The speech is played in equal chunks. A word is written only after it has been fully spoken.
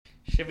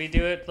Should we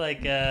do it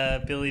like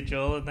Billy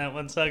Joel in that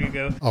one song and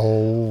go?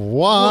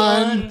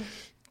 One,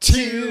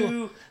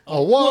 two,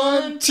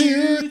 1,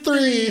 2,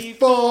 3,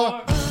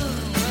 4.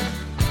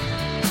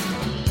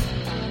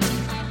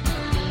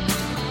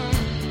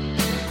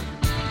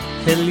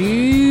 Hello,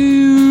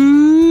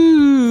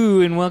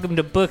 and welcome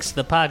to Books,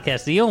 the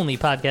podcast, the only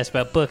podcast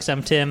about books.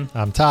 I'm Tim.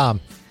 I'm Tom.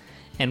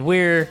 And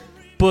we're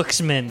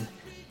booksmen.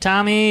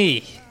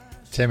 Tommy.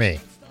 Timmy.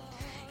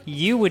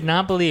 You would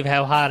not believe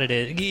how hot it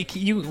is.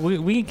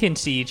 We can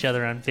see each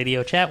other on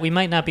video chat. We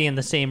might not be in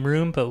the same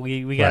room, but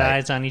we got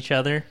eyes on each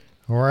other.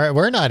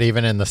 We're not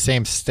even in the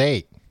same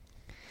state.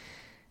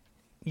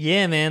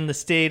 Yeah, man, the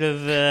state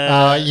of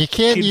you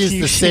can't use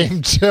the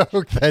same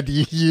joke that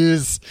you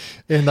use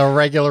in the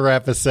regular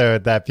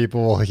episode that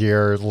people will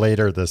hear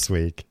later this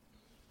week.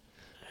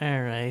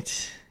 All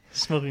right.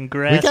 Smoking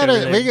grass over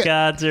there,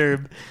 God's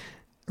herb.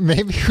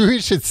 Maybe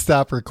we should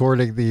stop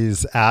recording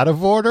these out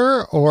of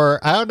order, or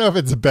I don't know if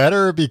it's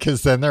better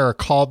because then there are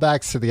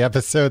callbacks to the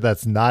episode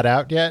that's not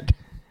out yet.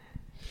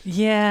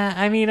 Yeah,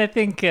 I mean, I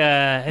think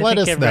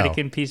everybody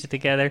can piece it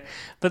together.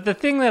 But the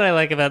thing that I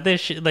like about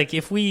this, like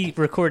if we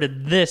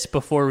recorded this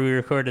before we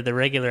recorded the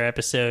regular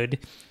episode,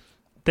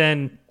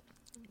 then...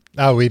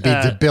 Oh, we'd be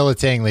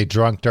debilitatingly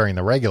drunk during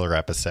the regular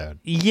episode.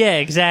 Yeah,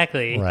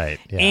 exactly. Right.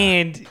 Yeah.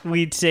 And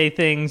we'd say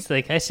things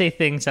like, I say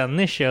things on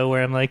this show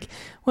where I'm like,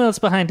 well, it's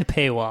behind a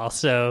paywall,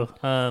 so...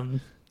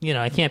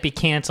 I can't be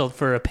canceled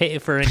for any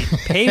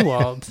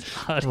paywall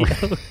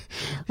audio.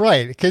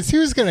 Right, because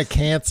who's going to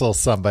cancel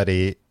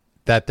somebody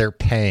that they're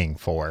paying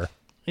for?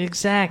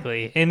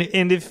 Exactly. And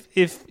if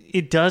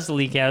it does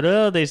leak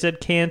out, they said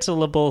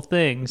cancelable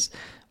things.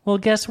 Well,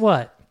 guess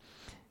what?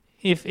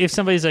 If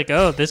somebody's like,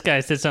 oh, this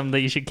guy said something that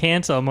you should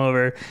cancel him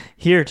over,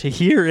 here to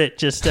hear it,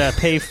 just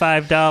pay $5.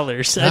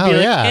 I'd be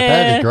like,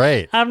 that'd be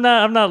great. I'm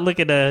not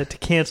looking to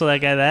cancel that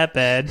guy that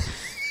bad.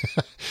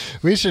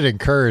 We should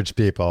encourage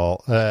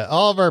people,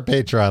 all of our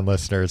Patreon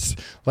listeners,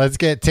 let's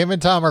get Tim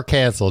and Tom are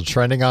canceled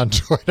trending on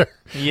Twitter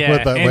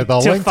with a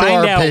link to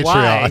our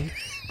Patreon.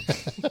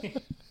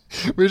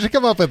 We should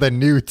come up with a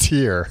new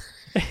tier.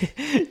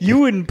 You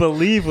wouldn't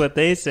believe what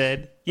they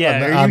said. Yeah,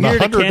 on are you the here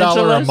to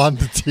cancel $100 us? a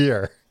month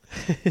tier.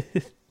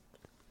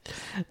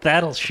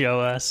 That'll show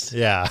us.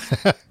 Yeah.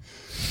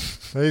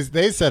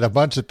 They said a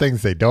bunch of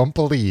things they don't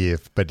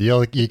believe, but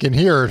you can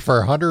hear it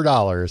for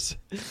 $100.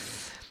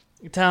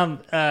 Tom,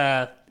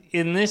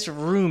 in this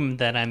room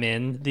that I'm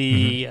in,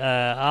 the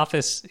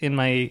office in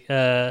my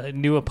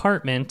new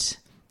apartment,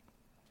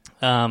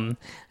 I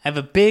have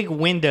a big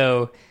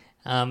window,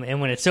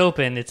 and when it's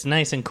open, it's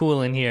nice and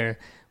cool in here.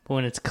 But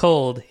when it's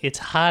cold, it's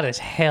hot as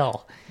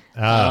hell.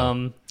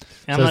 So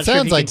it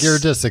sounds like you're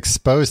just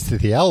exposed to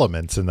the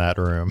elements in that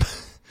room.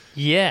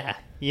 Yeah.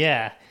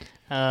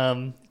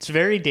 It's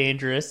very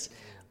dangerous,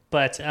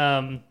 but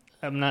I'm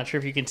not sure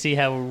if you can see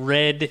how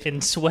red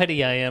and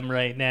sweaty I am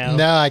right now.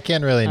 No, I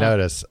can't really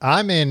notice.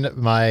 I'm in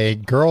my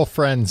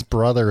girlfriend's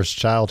brother's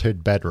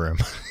childhood bedroom.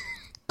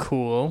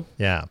 Cool.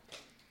 Yeah.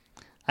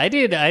 I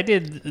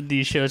did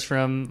these shows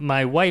from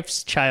my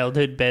wife's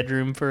childhood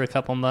bedroom for a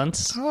couple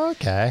months. Oh,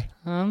 okay.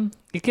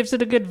 It gives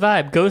it a good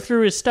vibe. Go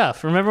through his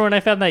stuff. Remember when I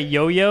found that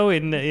yo-yo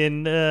in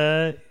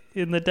the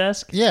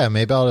desk? Yeah,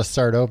 maybe I'll just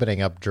start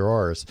opening up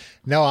drawers.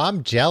 No,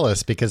 I'm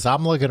jealous because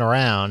I'm looking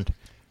around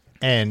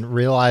and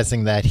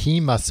realizing that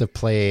he must have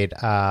played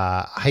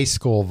high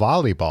school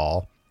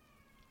volleyball.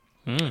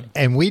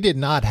 And we did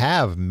not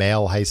have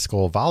male high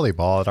school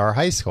volleyball at our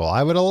high school.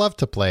 I would have loved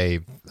to play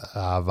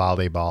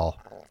volleyball.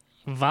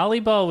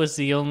 Volleyball was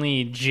the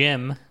only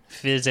gym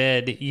phys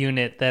ed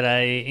unit that I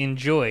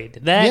enjoyed.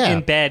 That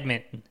and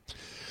badminton.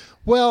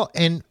 Well,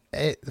 and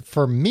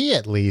for me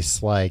at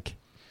least, like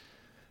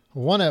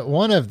one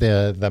of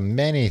the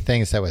many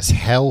things that was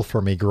hell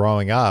for me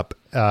growing up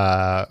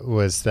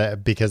was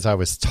that because I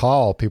was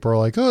tall, people were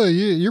like, "Oh,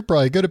 you're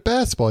probably good at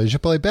basketball. You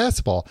should play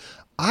basketball."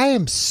 I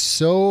am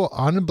so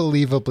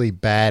unbelievably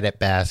bad at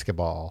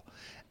basketball,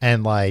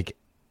 and like.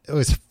 I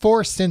was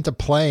forced into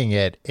playing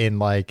it in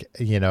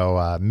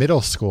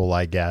middle school,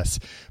 I guess.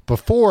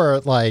 Before,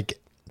 like,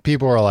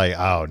 people were like,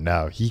 "Oh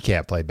no, he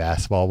can't play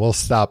basketball. We'll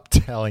stop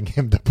telling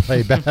him to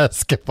play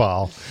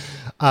basketball."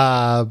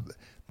 But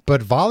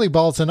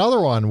volleyball's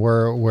another one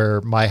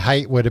where my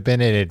height would have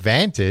been an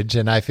advantage,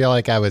 and I feel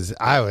like I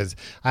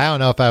don't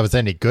know if I was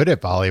any good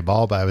at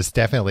volleyball, but I was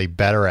definitely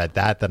better at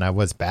that than I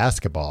was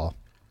basketball.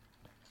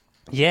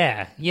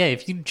 Yeah.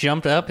 If you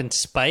jumped up and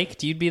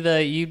spiked, you'd be the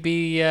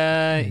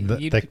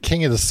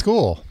king of the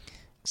school.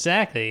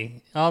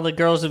 Exactly. All the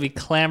girls would be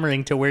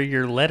clamoring to wear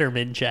your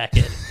Letterman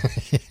jacket.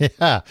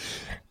 Yeah,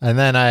 and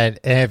then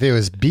if it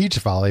was beach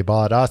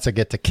volleyball, I'd also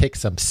get to kick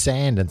some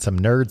sand in some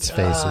nerds'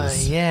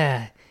 faces.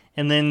 Yeah,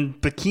 and then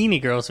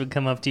bikini girls would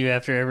come up to you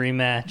after every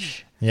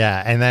match.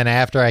 Yeah, and then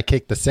after I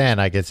kicked the sand,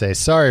 I could say,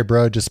 "Sorry,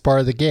 bro, just part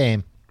of the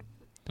game."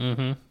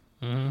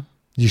 Mm-hmm.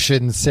 You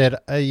shouldn't sit.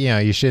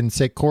 You shouldn't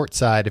sit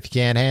courtside if you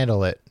can't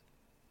handle it.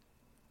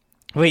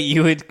 Wait,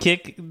 you would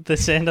kick the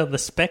sand on the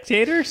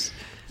spectators?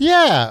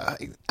 Yeah.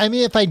 I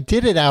mean, if I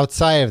did it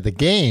outside of the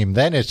game,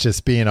 then it's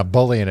just being a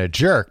bully and a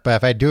jerk. But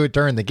if I do it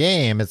during the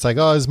game, it's like,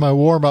 oh, it's my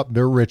warm-up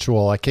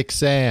ritual. I kick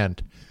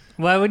sand.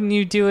 Why wouldn't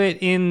you do it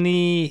in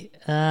the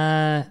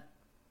to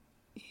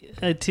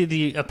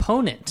the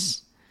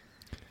opponents?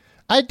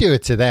 I do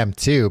it to them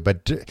too,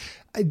 but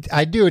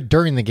I do it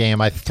during the game.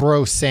 I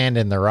throw sand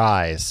in their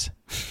eyes.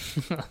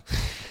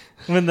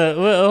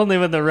 Only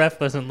when the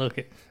ref wasn't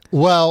looking.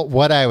 Well,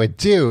 what I would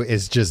do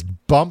is just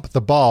bump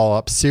the ball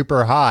up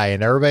super high,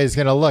 and everybody's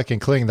going to look,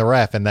 including the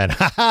ref, and then,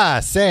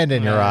 sand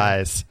in your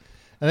eyes.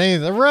 And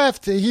then the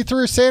ref, he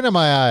threw sand in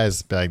my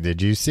eyes. Be like,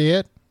 did you see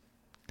it?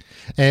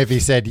 And if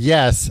he said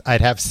yes, I'd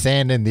have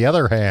sand in the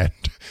other hand,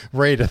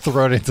 ready to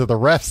throw it into the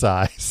ref's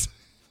eyes.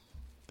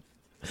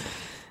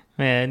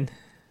 Man,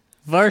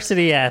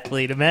 varsity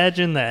athlete,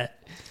 imagine that.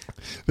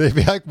 They'd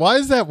be like, why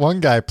does that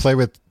one guy play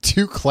with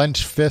two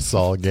clenched fists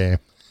all game?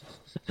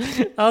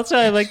 Also,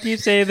 I like you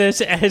say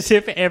this as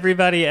if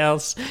everybody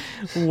else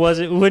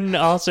wouldn't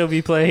also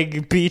be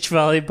playing beach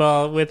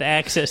volleyball with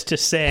access to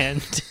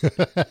sand.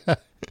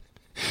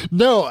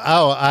 No,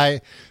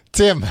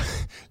 Tim,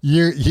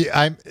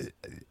 I'm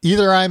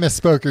either I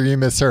misspoke or you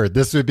misheard.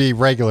 This would be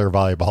regular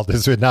volleyball.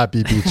 This would not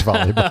be beach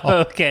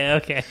volleyball.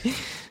 Okay.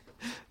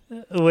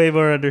 Way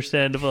more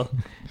understandable.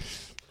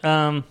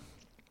 Tom,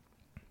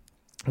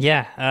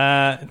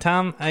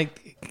 I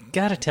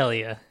gotta tell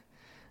you,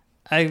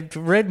 I've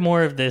read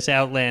more of this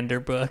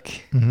Outlander book.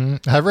 Mm-hmm.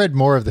 I've read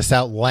more of this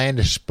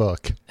outlandish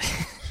book.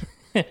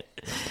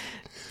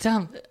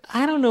 Tom,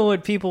 I don't know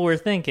what people were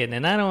thinking,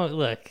 and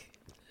I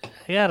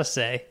gotta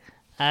say,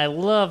 I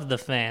love the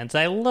fans.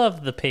 I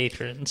love the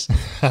patrons.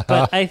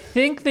 But I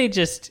think they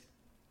just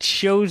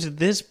chose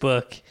this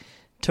book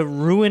to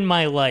ruin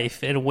my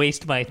life and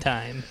waste my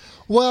time.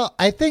 Well,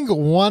 I think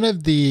one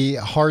of the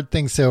hard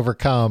things to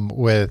overcome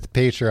with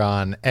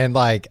Patreon, and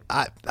like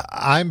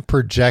I'm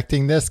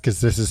projecting this because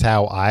this is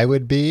how I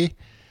would be.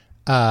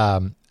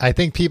 I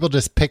think people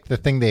just pick the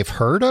thing they've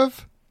heard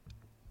of.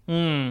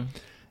 And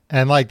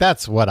like,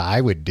 that's what I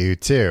would do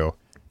too.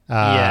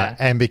 Yeah.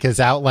 And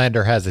because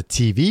Outlander has a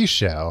TV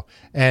show,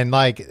 and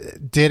like,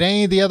 did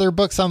any of the other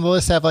books on the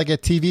list have like a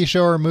TV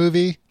show or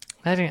movie?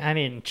 I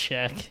didn't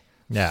check.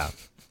 Yeah.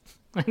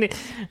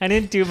 I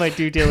didn't do my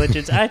due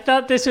diligence. I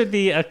thought this would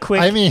be a quick...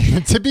 I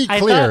mean, to be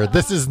clear,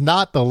 this is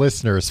not the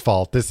listener's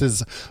fault. This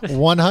is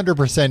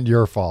 100%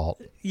 your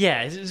fault.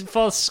 Yeah, it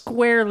falls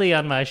squarely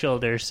on my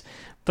shoulders.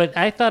 But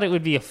I thought it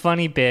would be a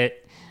funny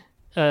bit.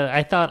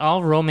 I thought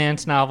all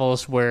romance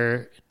novels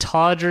were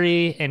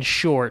tawdry and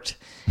short,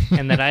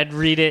 and then I'd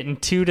read it in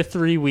 2 to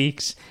 3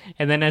 weeks,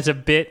 and then as a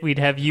bit, we'd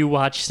have you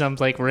watch some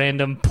like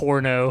random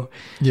porno,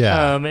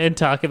 and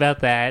talk about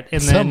that,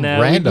 and some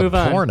then random we'd move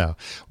on. porno.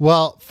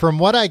 Well, from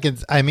what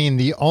I mean,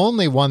 the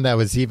only one that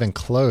was even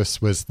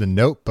close was The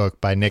Notebook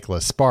by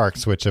Nicholas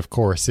Sparks, which of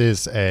course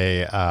is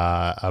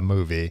a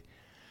movie.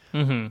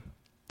 Mm-hmm.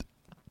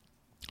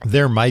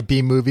 There might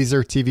be movies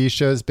or TV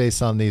shows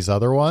based on these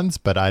other ones,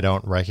 but I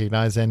don't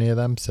recognize any of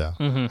them. So.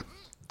 Mm-hmm.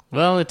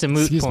 Well, it's a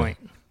moot point.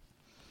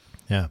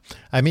 Yeah.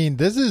 I mean,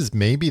 this is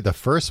maybe the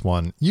first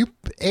one. You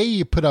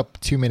put up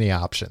too many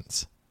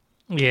options.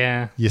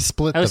 Yeah. You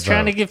split the vote. I was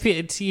trying to give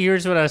people...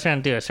 Here's what I was trying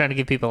to do. I was trying to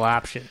give people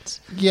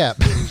options. Yeah.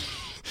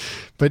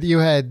 But you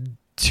had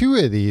 2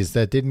 of these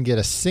that didn't get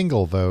a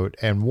single vote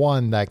and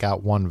 1 that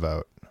got 1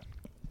 vote.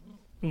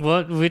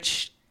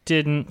 Which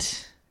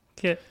didn't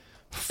get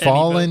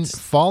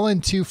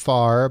Fallen Too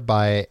Far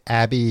by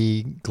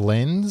Abby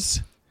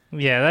Glynns.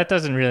 Yeah, that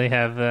doesn't really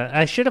have...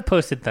 I should have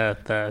posted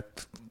the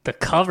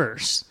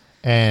covers.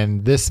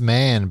 And This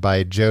Man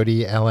by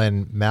Jodi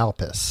Ellen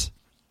Malpass.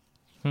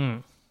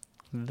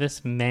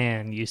 This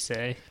Man, you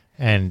say?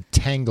 And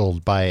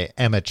Tangled by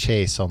Emma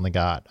Chase only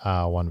got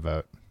 1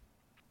 vote.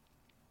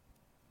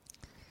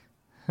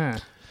 Huh.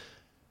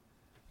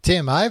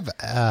 Tim,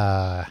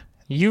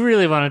 You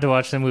really wanted to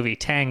watch the movie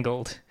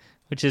Tangled,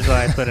 which is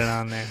why I put it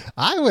on there.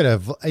 I would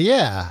have...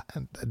 Yeah,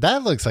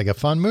 that looks like a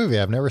fun movie.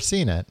 I've never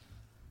seen it.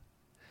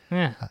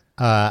 Yeah.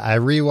 I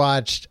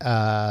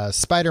rewatched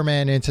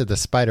Spider-Man Into the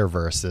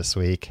Spider-Verse this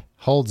week.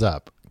 Holds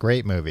up.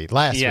 Great movie.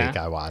 Last week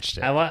I watched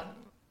it. I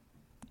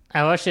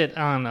watched it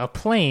on a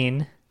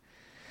plane,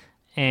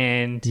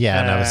 and...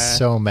 Yeah, and I was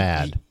so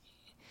mad.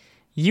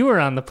 You were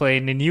on the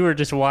plane, and you were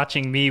just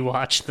watching me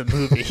watch the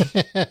movie.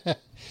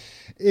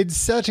 It's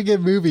such a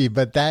good movie,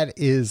 but that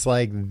is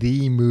like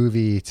the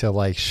movie to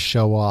like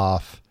show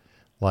off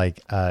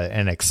like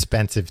an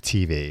expensive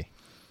TV.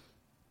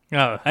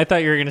 Oh, I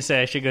thought you were going to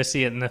say I should go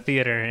see it in the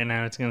theater, and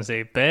I was going to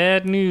say,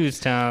 bad news,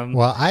 Tom.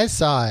 Well, I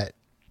saw it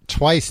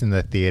twice in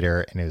the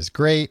theater, and it was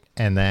great,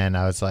 and then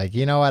I was like,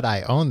 you know what,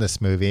 I own this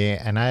movie,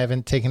 and I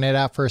haven't taken it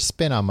out for a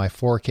spin on my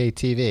 4K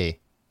TV.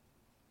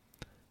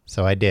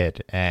 So I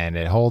did, and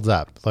it holds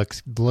up.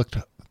 Looked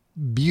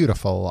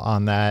beautiful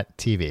on that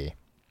TV.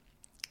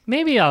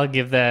 Maybe I'll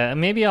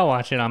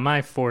watch it on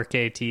my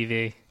 4K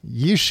TV.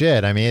 You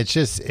should. I mean, it's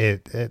just,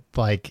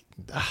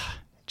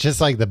 just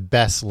like the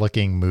best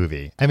looking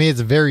movie. I mean, it's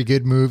a very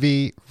good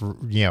movie,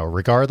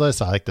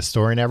 regardless. I like the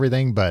story and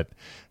everything, but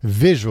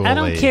visually, I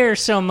don't care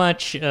so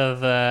much of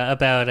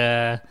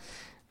about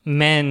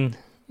men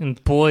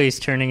and boys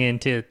turning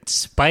into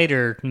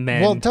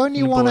Spider-Men. Well, don't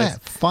you want to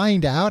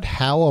find out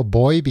how a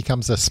boy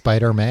becomes a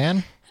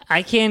Spider-Man?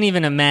 I can't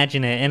even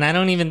imagine it, and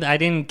I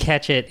didn't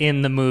catch it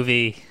in the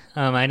movie.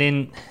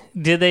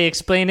 Did they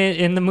explain it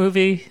in the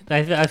movie?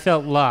 I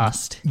felt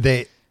lost.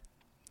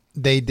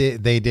 They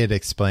did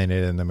explain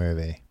it in the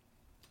movie.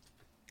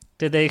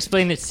 Did they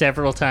explain it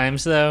several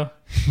times though?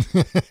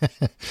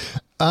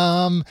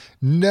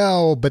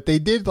 No, but they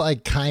did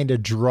like kind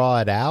of draw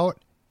it out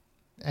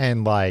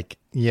and like,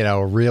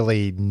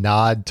 really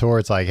nod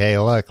towards like, hey,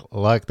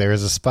 look,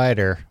 there's a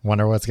spider.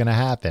 Wonder what's going to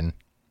happen.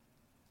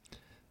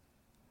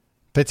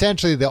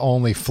 Potentially the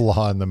only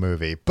flaw in the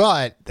movie,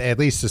 but at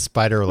least the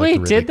spider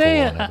looked really cool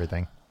and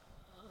everything.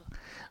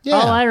 Yeah.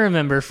 All I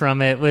remember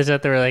from it was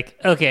that they were like,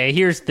 okay,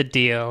 here's the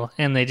deal.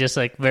 And they just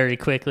like very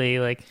quickly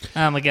like,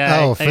 I'm a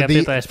guy. Oh, for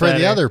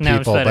the other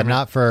people, but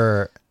not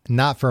for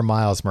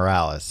Miles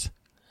Morales.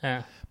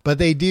 Yeah. But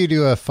they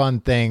do a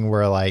fun thing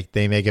where like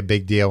they make a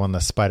big deal when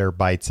the spider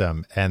bites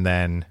him, and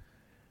then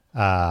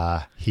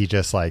he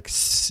just like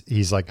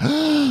he's like,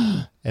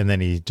 and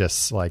then he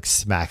just like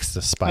smacks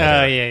the spider.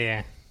 Oh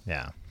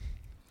yeah.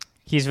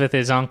 He's with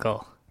his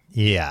uncle.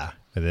 Yeah,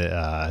 with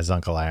his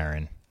Uncle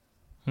Aaron.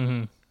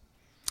 Mm-hmm.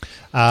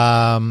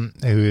 I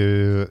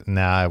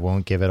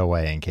won't give it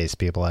away in case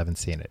people haven't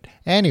seen it.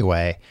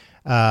 Anyway,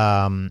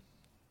 I've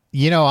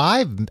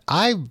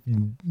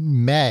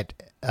met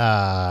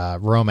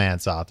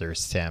romance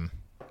authors, Tim.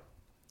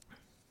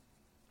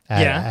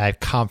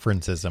 At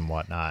conferences and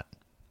whatnot.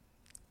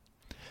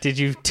 Did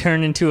you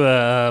turn into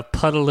a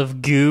puddle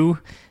of goo?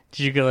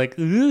 Did you go like,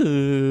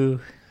 ooh?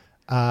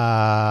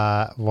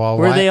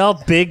 Were they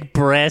all big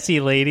brassy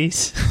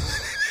ladies?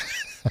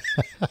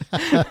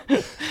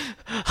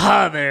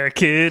 Hi there,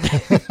 kid.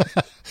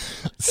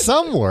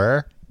 Some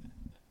were.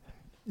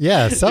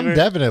 Yeah, some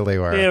definitely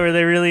were. Yeah, were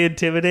they really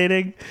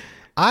intimidating?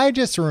 I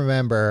just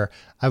remember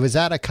I was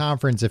at a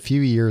conference a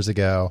few years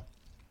ago,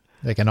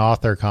 like an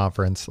author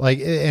conference,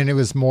 and it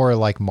was more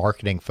like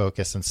marketing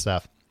focused and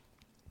stuff.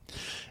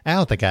 I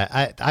don't think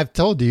I've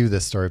told you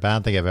this story, but I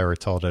don't think I've ever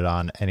told it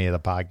on any of the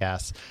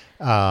podcasts.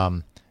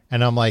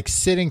 And I'm like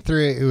sitting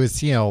through it. It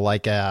was,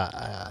 like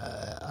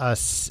a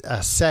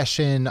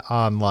session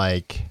on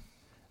like,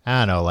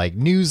 I don't know, like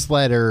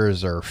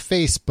newsletters or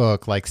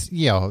Facebook, like,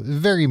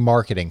 very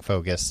marketing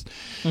focused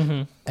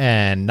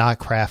and not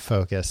craft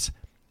focused.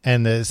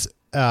 And this,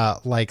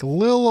 like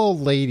little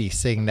old lady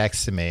sitting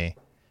next to me,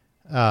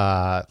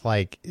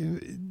 like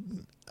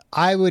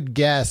I would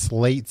guess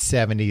late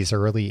 70s,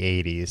 early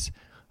 80s,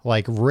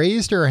 like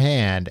raised her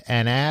hand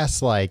and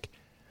asked like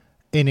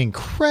an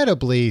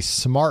incredibly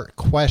smart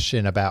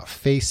question about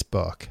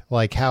Facebook,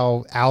 like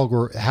how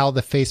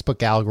the Facebook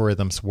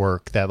algorithms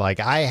work that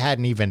like I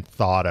hadn't even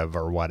thought of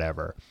or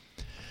whatever.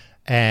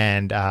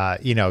 And,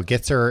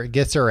 gets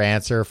her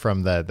answer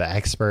from the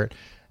expert.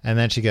 And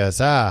then she goes,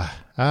 that's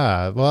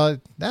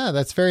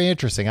very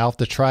interesting. I'll have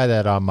to try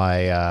that on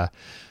my,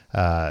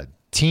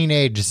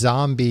 teenage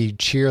zombie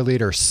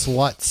cheerleader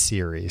slut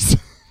series.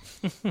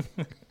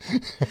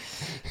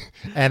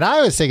 And I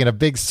was taking a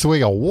big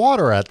swig of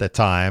water at the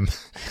time.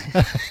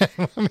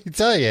 Let me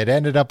tell you, it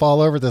ended up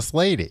all over this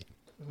lady.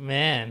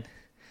 Man.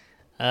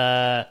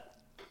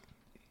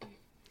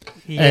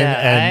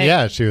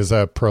 She was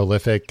a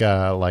prolific,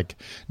 like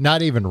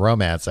not even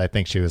romance. I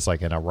think she was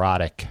like an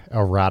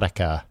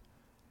erotica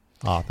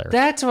author.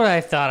 That's what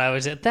I thought I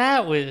was at.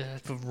 That was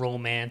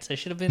romance. I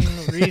should have been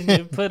reading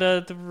to put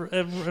an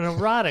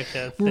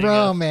erotica thing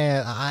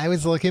romance. I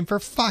was looking for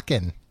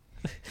fucking.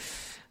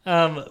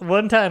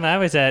 One time I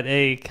was at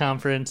a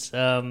conference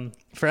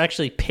for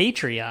actually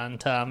Patreon,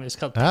 Tom. It was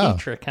called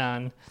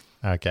Patricon.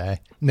 Okay.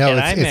 No,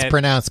 it's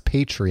pronounced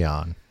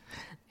Patreon.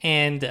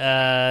 And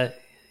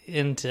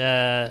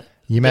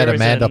you met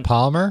Amanda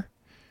Palmer?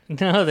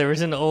 No, there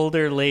was an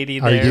older lady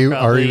there.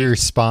 Are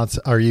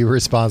you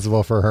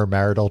responsible for her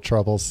marital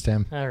troubles,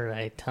 Tim? All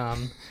right,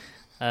 Tom.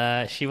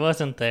 She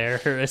wasn't there.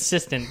 Her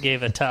assistant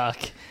gave a talk.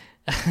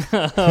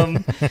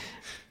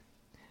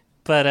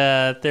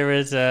 But there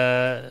was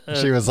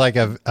she was like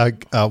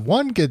a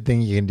one good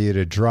thing you can do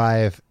to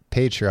drive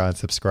Patreon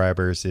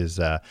subscribers is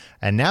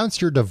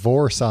announce your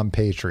divorce on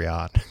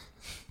Patreon.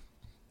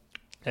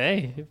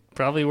 Hey, it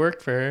probably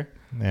worked for her.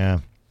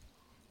 Yeah.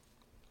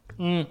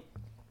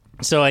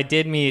 So I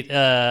did meet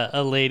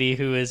a lady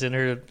who is in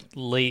her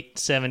late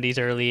 70s,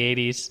 early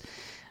 80s,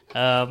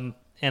 and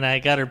I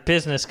got her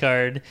business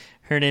card.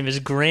 Her name is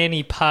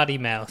Granny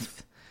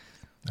Pottymouth.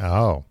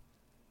 Oh.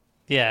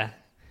 Yeah.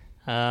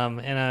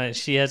 And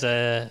she has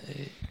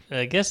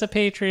I guess a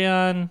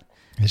Patreon.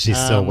 Is she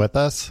still with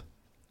us?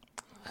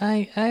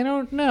 I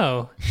don't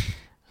know.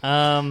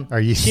 Are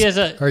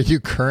you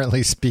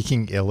currently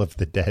speaking ill of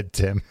the dead,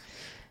 Tim?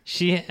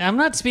 I'm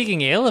not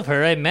speaking ill of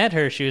her. I met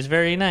her. She was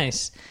very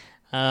nice.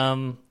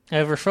 I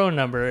have her phone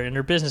number and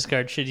her business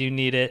card should you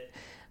need it.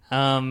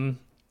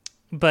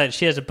 but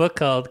she has a book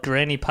called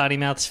Granny Potty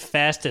Mouth's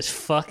Fast as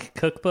Fuck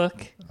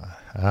Cookbook.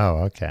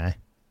 Oh, okay.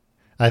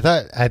 I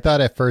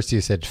thought at first you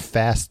said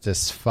fast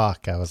as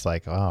fuck. I was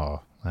like,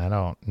 oh, I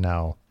don't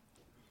know.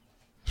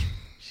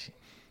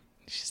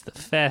 She's the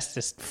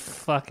fastest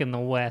fuck in the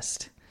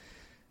West.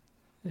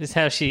 This is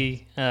how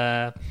she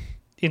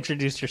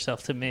introduced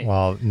herself to me.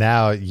 Well,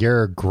 now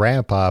your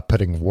grandpa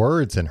putting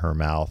words in her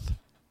mouth.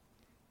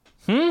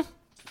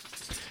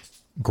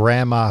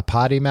 Grandma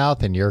potty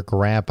mouth and your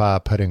grandpa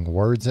putting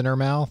words in her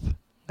mouth?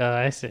 Oh,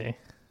 I see.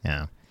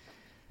 Yeah.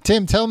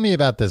 Tim, tell me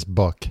about this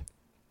book.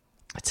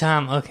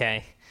 Tom,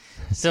 okay.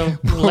 So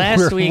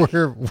last week...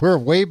 We're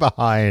way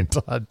behind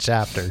on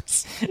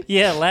chapters.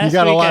 Yeah, last week you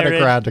got a lot I of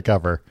read ground to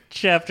cover.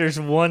 Chapters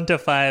 1 to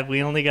 5.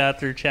 We only got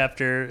through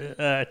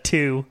chapter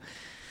 2.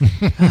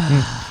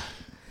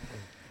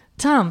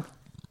 Tom,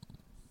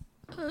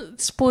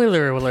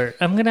 spoiler alert.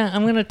 I'm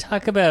gonna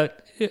talk about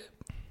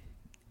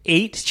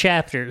 8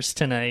 chapters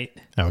tonight.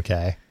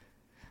 Okay.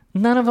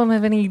 None of them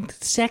have any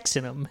sex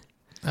in them.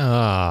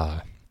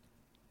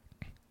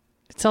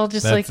 It's all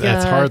just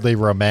that's hardly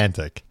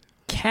romantic.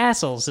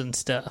 Castles and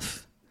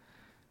stuff.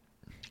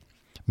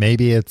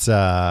 Maybe it's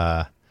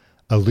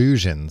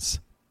illusions.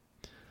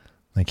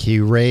 Like he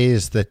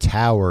raised the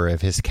tower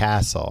of his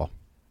castle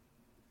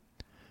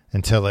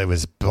until it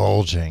was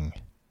bulging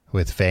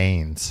with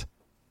veins.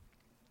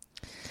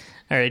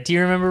 All right. Do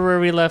you remember where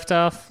we left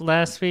off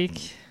last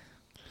week?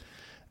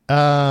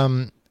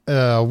 A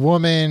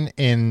woman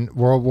in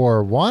World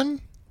War One,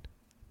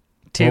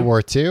 World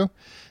War Two.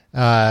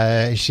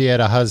 She had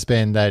a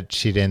husband that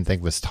she didn't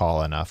think was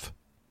tall enough.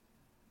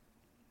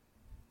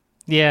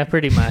 Yeah,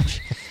 pretty much.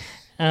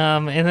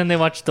 And then they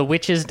watched the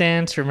witches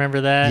dance.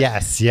 Remember that?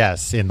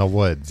 Yes, in the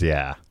woods.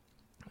 Yeah,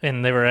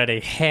 and they were at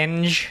a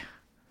henge.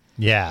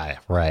 Yeah,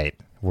 right.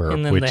 Where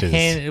and then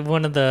witches...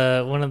 one of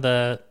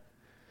the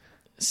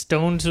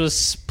stones was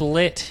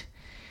split,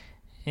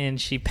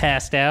 and she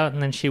passed out.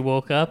 And then she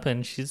woke up,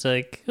 and she's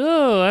like,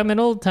 "Oh, I'm in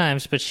old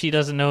times," but she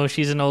doesn't know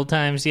she's in old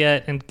times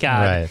yet. And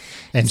God, right?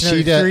 And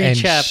she does 3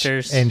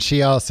 chapters, and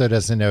she also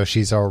doesn't know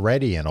she's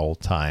already in old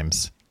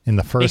times in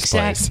the first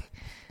place.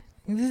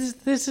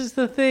 This is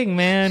the thing,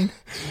 man.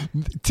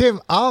 Tim,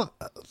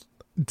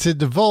 to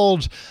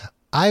divulge,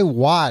 I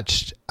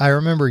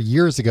remember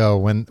years ago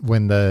when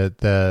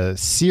the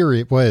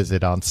series, what is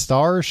it, on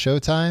Stars,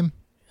 Showtime?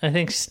 I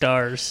think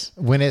Stars.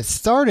 When it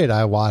started,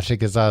 I watched it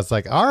because I was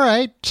like, all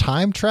right,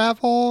 time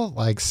travel,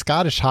 like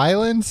Scottish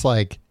Highlands.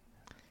 Like,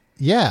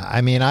 yeah,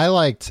 I mean, I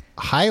liked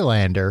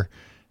Highlander,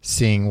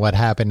 seeing what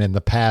happened in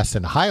the past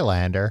in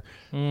Highlander.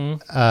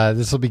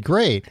 This will be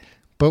great.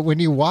 But when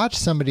you watch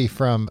somebody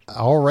from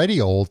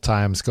already old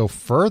times go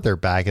further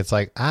back, it's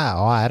like,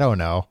 I don't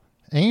know.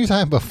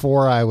 Anytime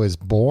before I was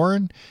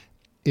born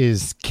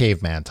is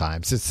caveman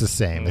times. It's the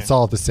same. It's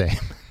all the same.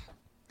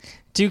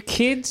 Do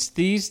kids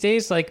these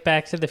days like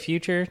Back to the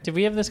Future? Did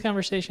we have this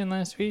conversation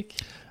last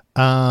week?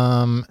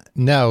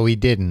 No, we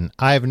didn't.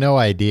 I have no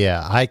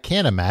idea. I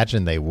can't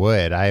imagine they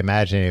would. I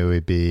imagine it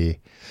would be,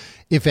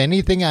 if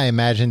anything, I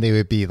imagine they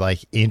would be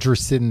like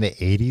interested in the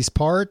 80s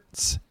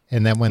parts.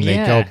 And then when they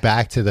go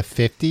back to the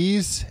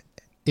 50s,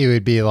 it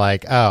would be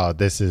like, oh,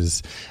 this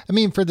is... I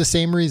mean, for the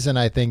same reason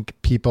I think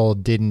people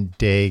didn't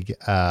dig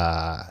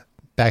Back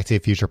to the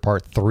Future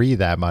Part 3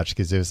 that much,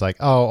 because it was like,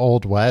 oh,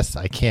 Old West,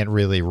 I can't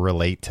really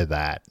relate to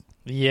that.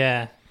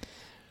 Yeah.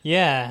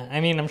 Yeah.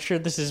 I mean, I'm sure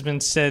this has been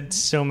said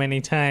so many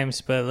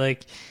times, but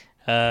like,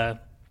 if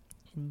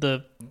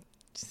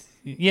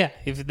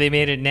they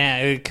made it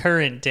now,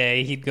 current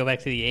day, he'd go back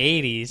to the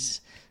 80s.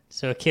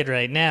 So a kid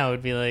right now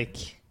would be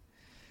like...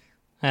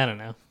 I don't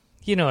know.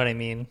 You know what I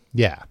mean?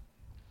 Yeah.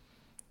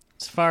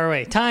 It's far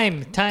away.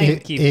 Time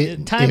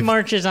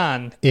marches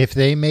on. If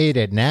they made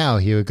it now,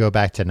 he would go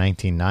back to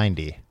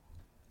 1990.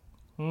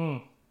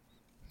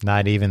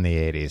 Not even the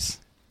 80s.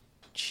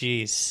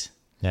 Jeez.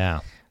 Yeah.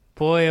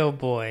 Boy, oh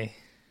boy.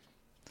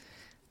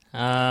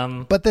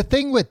 But the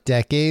thing with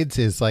decades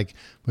is, like,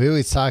 we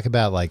always talk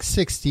about like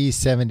 60s,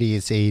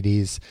 70s,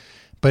 80s,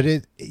 but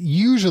it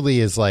usually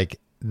is like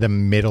the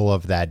middle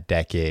of that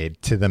decade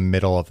to the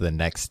middle of the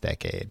next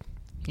decade.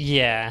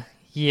 Yeah.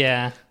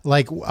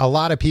 Like a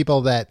lot of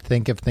people that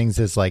think of things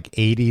as like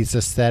 80s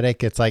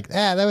aesthetic, it's like,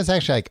 that was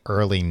actually like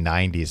early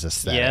 90s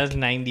aesthetic. Yeah, it was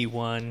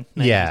 91,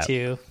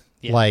 92.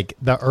 Yeah. Like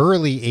the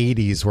early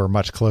 80s were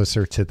much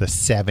closer to the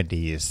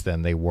 70s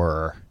than they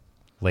were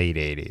late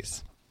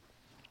 80s.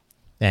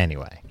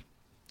 Anyway.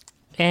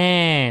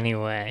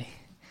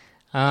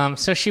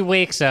 So she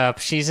wakes up.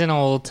 She's in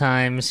old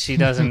times. She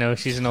doesn't know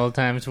she's in old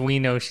times. We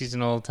know she's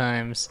in old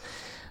times.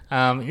 You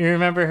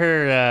remember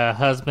her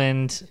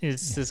husband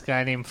is this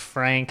guy named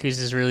Frank, who's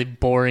this really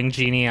boring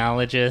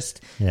genealogist.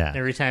 Yeah. And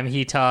every time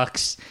he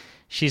talks,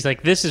 she's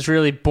like, "This is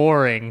really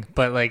boring,"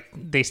 but like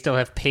they still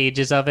have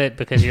pages of it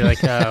because you're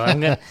like, "Oh,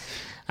 I'm gonna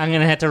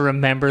have to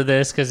remember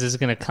this because it's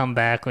gonna come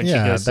back when she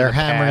goes." They're to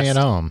the hammering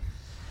past.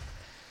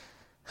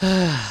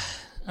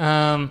 it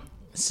home.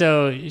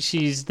 So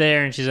she's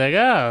there and she's like,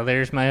 "Oh,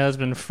 there's my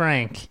husband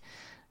Frank."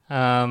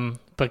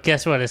 But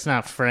guess what? It's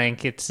not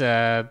Frank. It's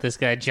this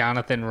guy,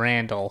 Jonathan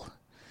Randall.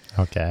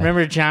 Okay.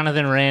 Remember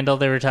Jonathan Randall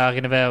they were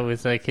talking about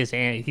with like his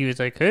aunt? He was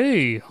like,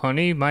 "Hey,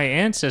 honey, my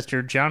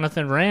ancestor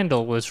Jonathan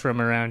Randall was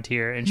from around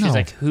here," and she's No.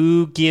 like,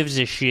 "Who gives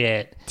a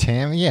shit?"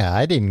 Tam, yeah,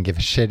 I didn't give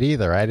a shit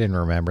either. I didn't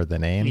remember the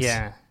names.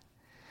 Yeah.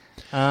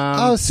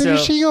 So did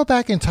she go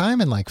back in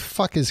time and like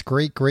fuck his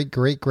great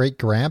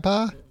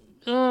grandpa?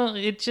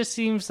 It just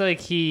seems like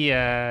he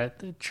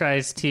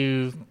tries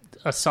to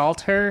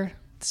assault her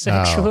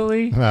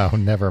sexually. Oh,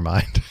 never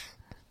mind.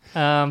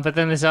 But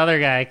then this other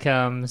guy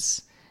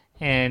comes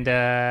and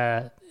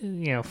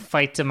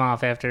fights him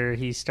off after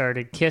he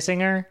started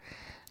kissing her.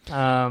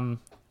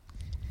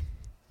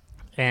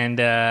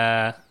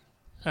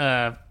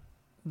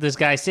 This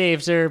guy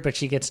saves her, but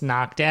she gets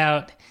knocked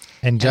out.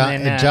 And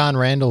John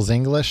Randall's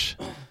English?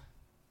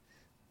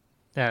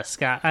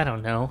 Scott, I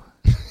don't know.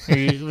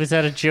 Was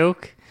that a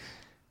joke?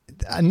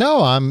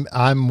 No,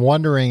 I'm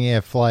wondering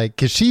if like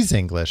because she's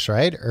English,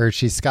 right, or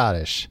she's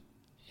Scottish.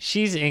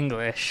 She's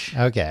English.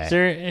 Okay.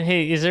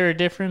 Is there a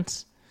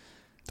difference?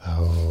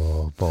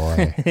 Oh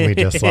boy, we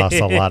just lost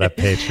a lot of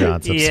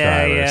Patreon subscribers.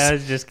 Yeah, I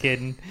was just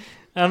kidding.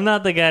 I'm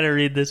not the guy to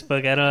read this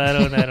book. I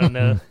don't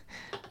know.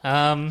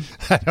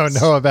 I don't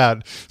know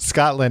about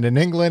Scotland and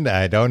England.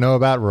 I don't know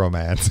about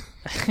romance.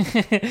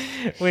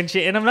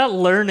 And I'm not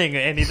learning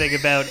anything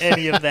about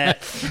any of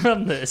that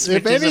from this.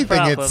 If which is a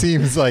anything, it problem.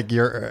 seems like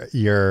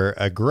you're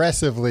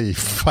aggressively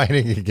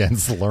fighting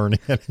against learning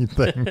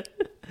anything.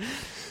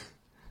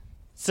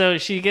 So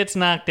she gets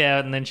knocked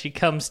out, and then she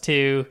comes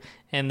to,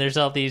 and there's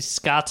all these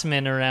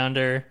Scotsmen around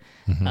her,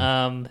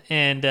 Saying,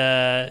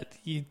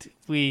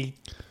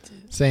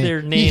 their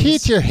 "You names.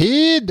 hit your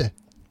head."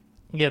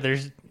 Yeah,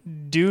 there's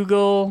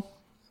Dougal,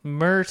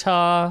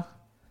 Murtaugh,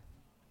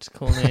 it's a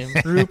cool name,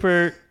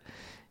 Rupert,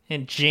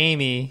 and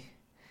Jamie.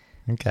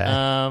 Okay.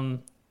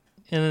 And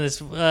then this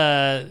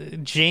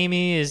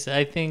Jamie is,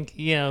 I think,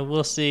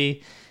 we'll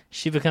see.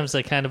 She becomes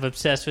like kind of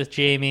obsessed with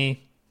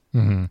Jamie.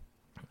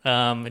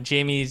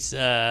 Jamie's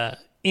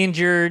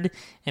injured,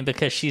 and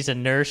because she's a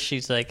nurse,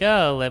 she's like,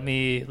 "Oh, let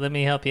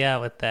me help you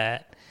out with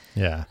that."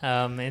 Yeah.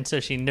 And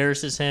so she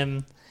nurses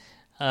him.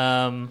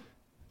 And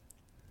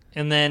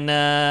then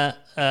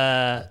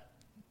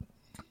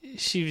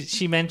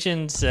she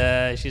mentions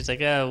she's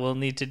like, "Oh, we'll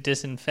need to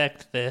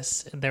disinfect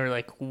this," and they were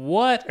like,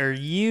 "What are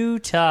you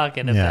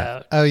talking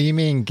about?" Oh, you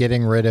mean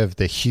getting rid of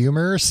the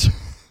humors?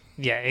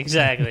 Yeah,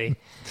 exactly.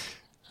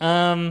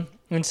 And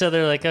so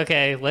they're like,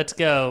 "Okay, let's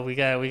go. We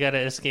got to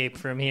escape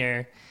from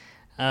here."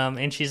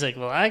 And she's like,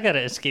 "Well, I got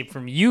to escape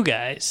from you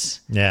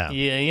guys." Yeah.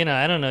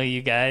 Yeah, I don't know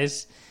you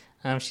guys.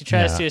 She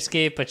tries to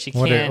escape, but she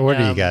can't. What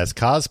are you guys,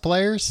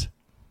 cosplayers?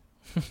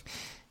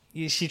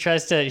 She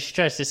tries to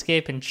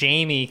escape, and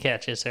Jamie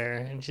catches her,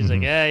 and she's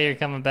like, "Yeah, you're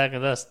coming back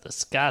with us, the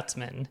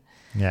Scotsman."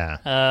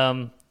 Yeah.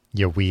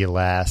 You wee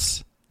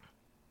lass.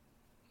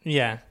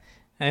 Yeah.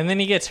 And then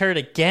he gets hurt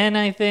again,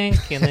 I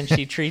think, and then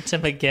she treats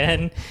him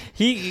again.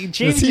 Jamie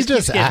Is he just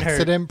keeps getting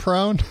accident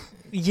prone?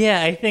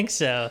 Yeah, I think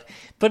so.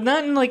 But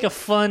not in like a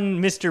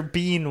fun Mr.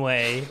 Bean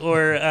way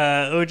or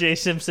O.J.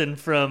 Simpson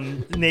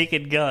from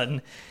Naked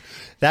Gun.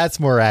 That's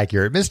more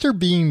accurate. Mr.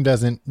 Bean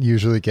doesn't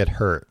usually get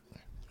hurt.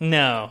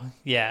 No,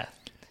 yeah.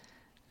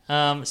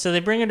 So they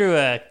bring her to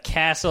a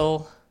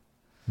castle.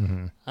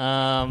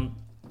 I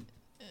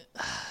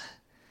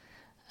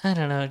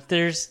don't know.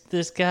 There's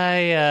this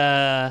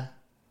guy.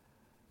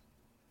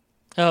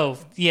 Oh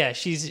yeah,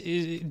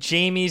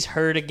 Jamie's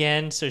hurt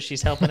again, so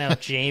she's helping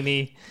out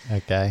Jamie.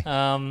 Okay.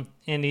 And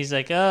he's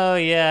like, "Oh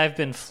yeah, I've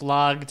been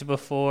flogged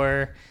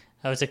before.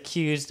 I was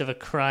accused of a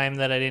crime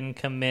that I didn't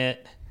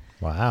commit."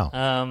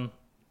 Wow.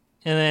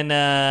 And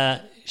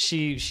then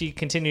she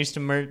continues to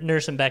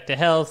nurse him back to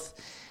health,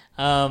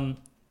 and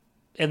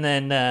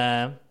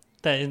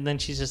then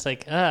she's just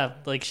like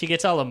she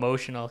gets all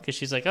emotional because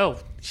she's like, oh,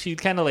 she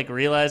kind of like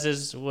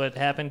realizes what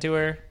happened to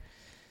her.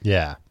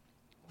 Yeah.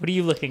 What are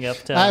you looking up,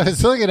 Tom? I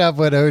was looking up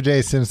what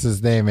O.J.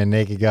 Simpson's name in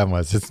Naked Gun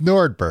was. It's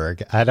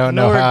Nordberg. I don't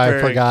know how I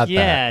forgot that.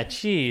 Yeah,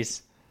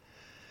 jeez.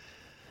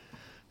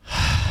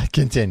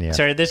 Continue.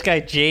 Sorry, this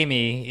guy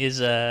Jamie is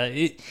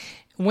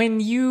when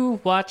you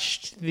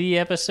watched the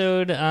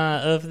episode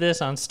of this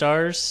on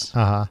Stars,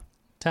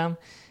 Tom,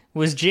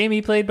 was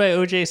Jamie played by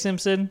O.J.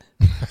 Simpson?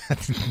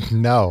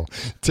 No.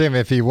 Tim,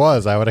 if he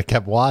was, I would have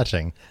kept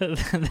watching.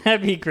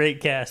 That'd be great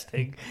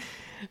casting.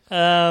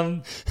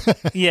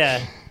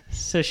 Yeah.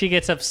 So she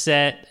gets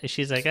upset.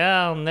 She's like, "Oh,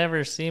 I'll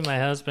never see my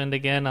husband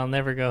again. I'll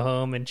never go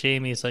home." And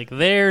Jamie's like,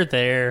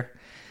 there.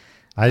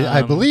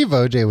 I believe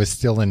O.J. was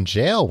still in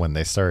jail when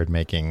they started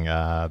making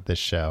this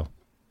show.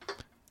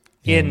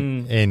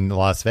 In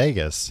Las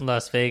Vegas.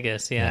 Las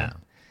Vegas, yeah.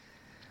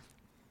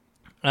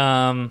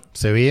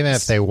 So even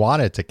if they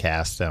wanted to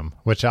cast him,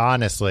 which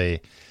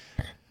honestly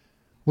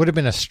would have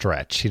been a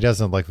stretch. He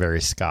doesn't look very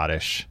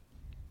Scottish.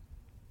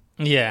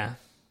 Yeah.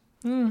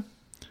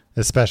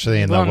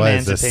 Especially in the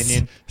man's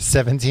opinion.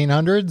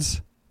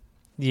 1700s?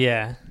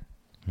 Yeah.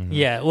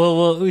 Yeah.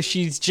 Well,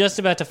 she's just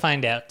about to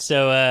find out.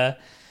 So,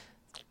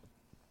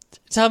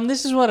 Tom,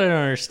 this is what I don't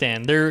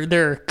understand.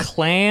 There are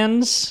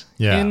clans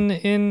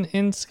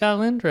in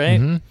Scotland,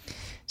 right?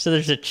 So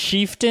there's a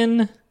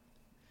chieftain,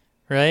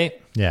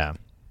 right? Yeah.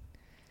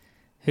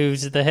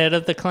 Who's the head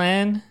of the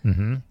clan,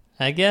 Mm-hmm.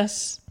 I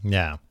guess.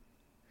 Yeah.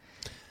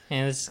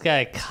 And this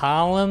guy,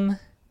 Colum.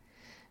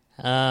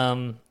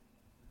 And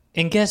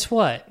guess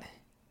what?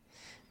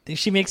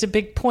 She makes a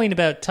big point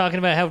about talking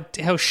about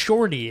how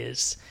short he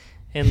is.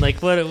 And like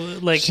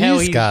how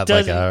he got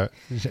does like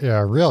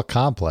a real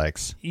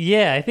complex.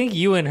 Yeah, I think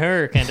you and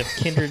her are kind of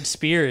kindred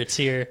spirits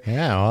here.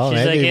 Yeah, well,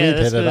 She's maybe like, we'd hit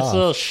this it off.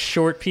 little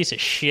short piece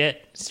of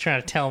shit is trying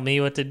to tell me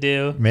what to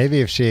do.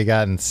 Maybe if she had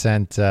gotten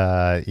sent,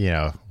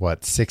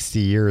 60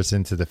 years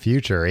into the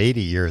future, 80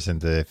 years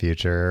into the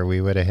future,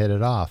 we would have hit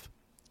it off.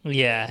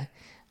 Yeah.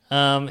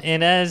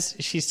 And as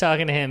she's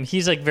talking to him,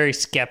 he's like very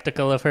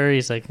skeptical of her.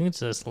 He's like, who's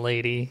this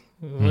lady?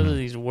 What are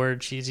these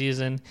words she's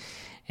using?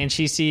 And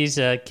she sees,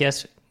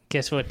 guess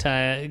what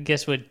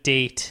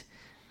date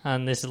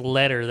on this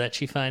letter that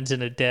she finds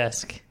in a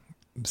desk.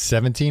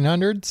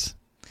 1700s?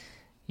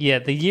 Yeah,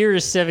 the year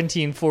is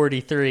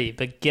 1743,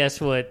 but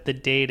guess what the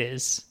date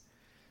is?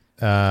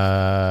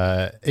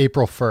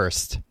 April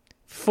 1st.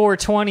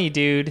 420,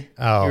 dude.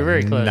 Oh, you're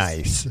very close.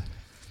 Nice.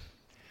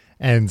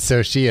 And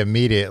so she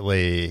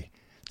immediately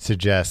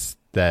suggests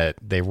that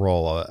they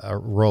roll a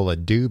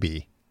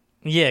doobie.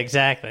 Yeah,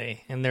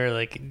 exactly. And they're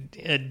like,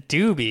 a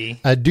doobie?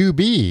 A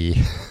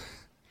doobie.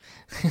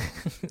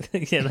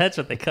 Yeah, that's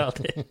what they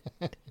called it.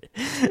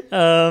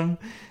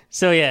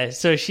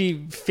 So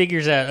she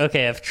figures out,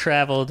 okay, I've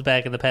traveled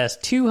back in the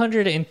past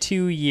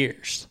 202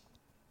 years.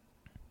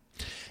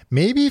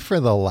 Maybe for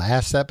the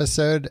last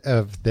episode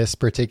of this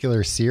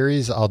particular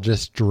series, I'll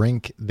just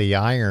drink the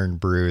iron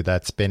brew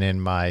that's been in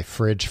my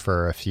fridge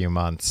for a few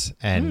months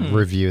and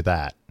review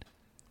that.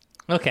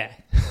 Okay.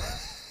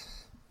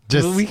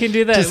 Just, we can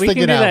do that. We can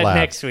do that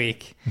next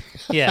week.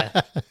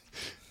 Yeah.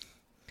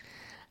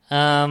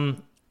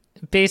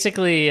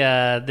 Basically,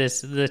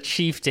 the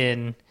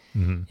chieftain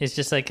is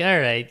just like, all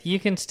right, you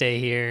can stay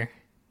here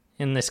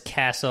in this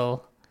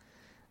castle.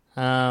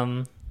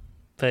 But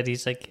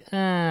he's like,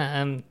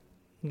 I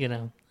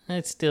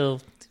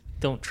still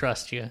don't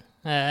trust you.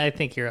 I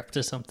think you're up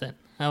to something.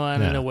 I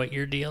want to know what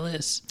your deal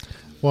is.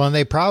 Well, and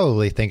they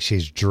probably think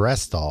she's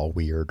dressed all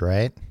weird,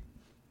 right?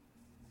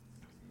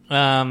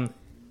 No,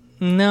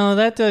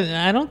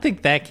 I don't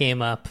think that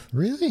came up.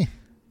 Really?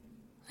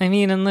 I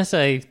mean, unless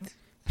I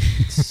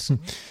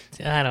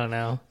don't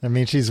know. I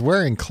mean, she's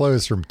wearing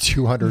clothes from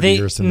 200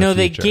 years in the future. No,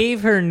 they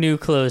gave her new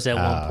clothes at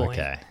one point.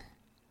 Okay.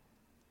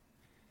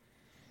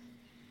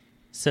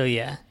 So,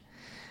 yeah.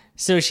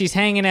 So she's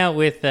hanging out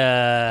with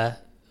Colum,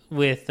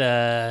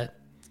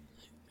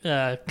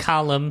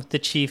 the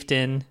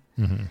chieftain,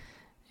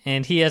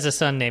 and he has a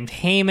son named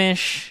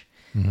Hamish,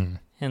 and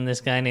this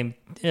guy named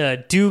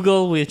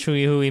Dougal,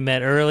 who we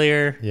met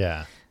earlier.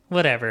 Yeah.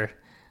 Whatever.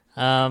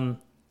 And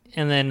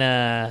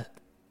then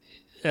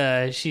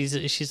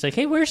she's like,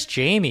 hey, where's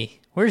Jamie?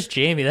 Where's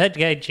Jamie? That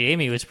guy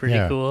Jamie was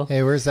pretty cool.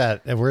 Hey, where's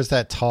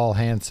that tall,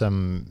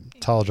 handsome,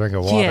 tall drink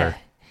of water? Yeah.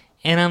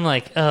 And I'm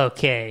like,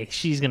 okay,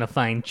 she's going to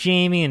find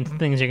Jamie and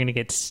things are going to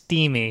get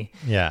steamy.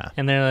 Yeah.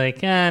 And they're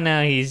like,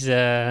 no, he's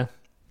in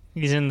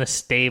the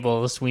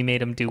stables. We made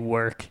him do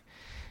work.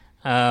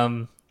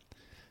 And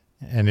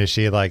is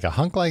she like a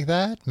hunk like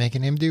that,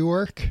 making him do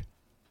work?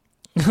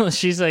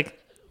 She's like,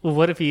 well,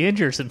 what if he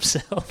injures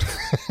himself?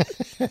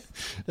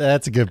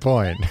 That's a good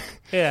point.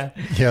 Yeah.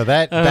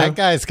 That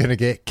guy's going to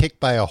get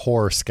kicked by a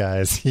horse,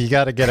 guys. You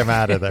got to get him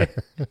out of there.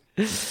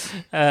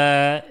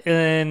 And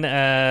then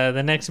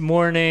the next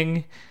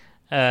morning,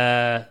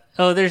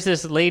 there's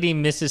this lady,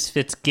 Mrs.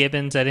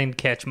 Fitzgibbons. I didn't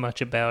catch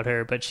much about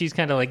her, but she's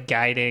kind of like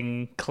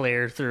guiding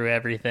Claire through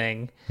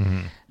everything.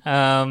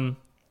 And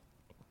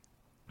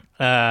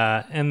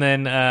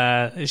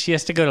then she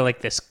has to go to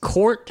like this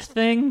court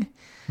thing.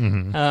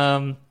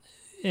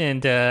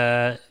 And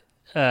there's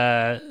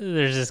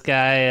this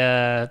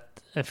guy,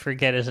 I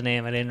forget his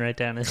name. I didn't write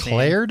down his name.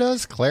 Claire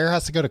does? Claire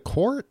has to go to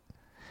court?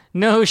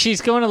 No, she's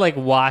going to like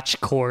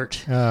watch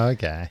court. Oh,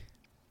 okay.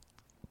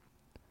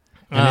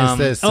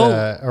 And is this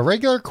a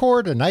regular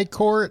court, a night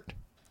court?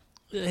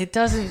 It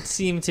doesn't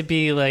seem to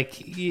be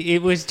like, it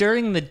was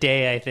during the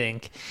day, I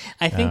think.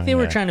 I think they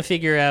were trying to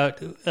figure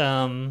out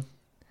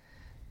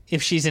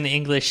if she's an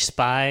English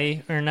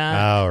spy or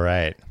not. Oh,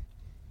 right.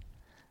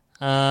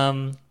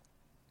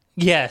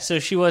 Yeah, so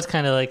she was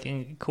kind of like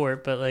in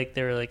court, but like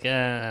they were like,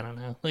 I don't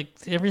know. Like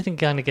everything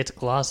kind of gets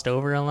glossed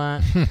over a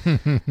lot.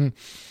 And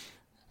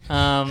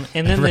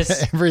then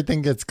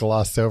everything gets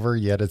glossed over,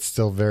 yet it's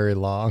still very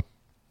long.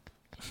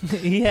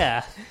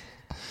 Yeah.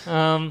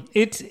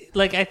 It's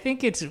like, I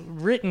think it's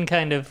written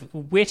kind of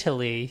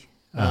wittily,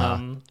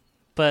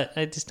 but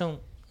I just don't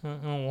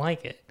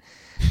like it.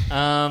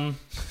 And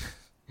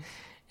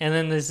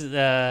then this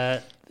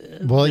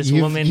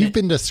woman, you've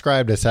been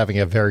described as having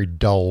a very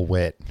dull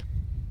wit.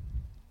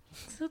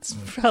 That's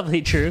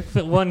probably true,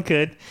 but one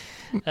could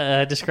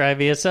describe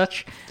me as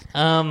such.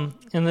 And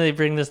then they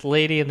bring this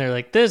lady, and they're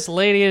like, this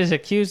lady is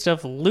accused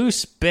of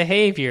loose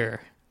behavior.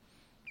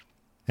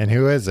 And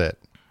who is it?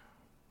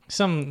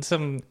 Some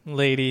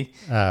lady.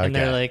 Oh, okay. And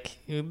they're like,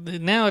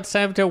 now it's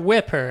time to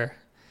whip her.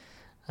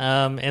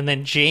 And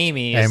then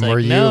Jamie is and like, were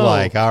you no.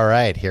 like, all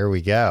right, here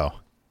we go?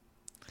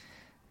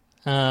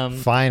 Um,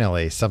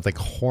 Finally, something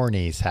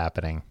horny's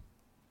happening.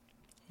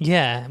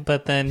 Yeah,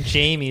 but then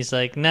Jamie's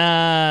like,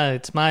 nah,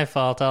 it's my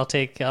fault. I'll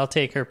take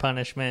her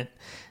punishment.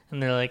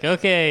 And they're like,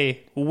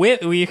 okay,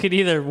 you could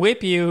either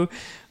whip you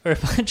or a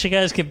bunch of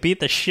guys could beat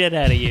the shit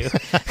out of you.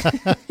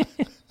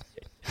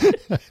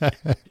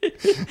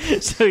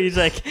 So he's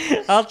like,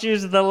 I'll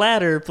choose the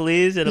latter,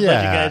 please. And a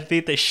bunch of guys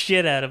beat the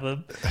shit out of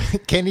him.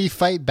 Can he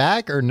fight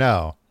back or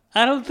no?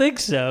 I don't think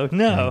so.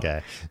 No.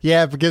 Okay.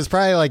 Yeah, because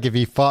probably like if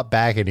he fought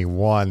back and he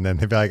won, then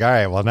they'd be like, all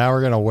right, well, now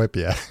we're going to whip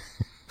you.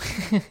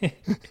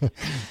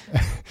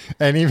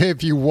 And even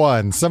if you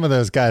won, some of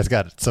those guys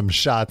got some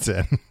shots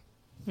in.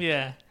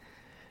 Yeah.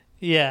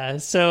 Yeah.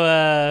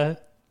 So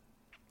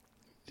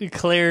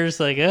Claire's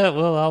like, oh,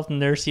 well, I'll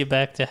nurse you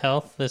back to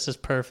health. This is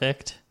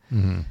perfect.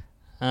 Mm-hmm.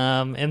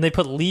 And they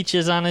put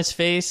leeches on his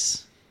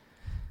face.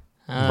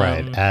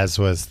 Right. As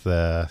was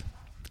the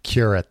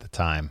cure at the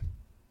time.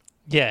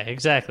 Yeah,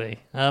 exactly.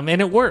 And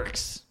it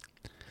works.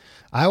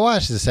 I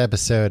watched this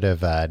episode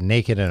of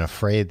Naked and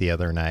Afraid the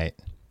other night.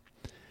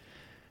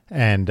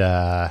 And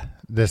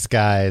this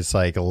guy's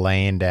like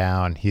laying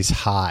down. He's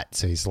hot,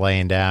 so he's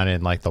laying down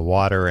in like the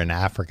water in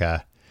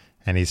Africa.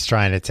 And he's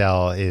trying to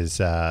tell his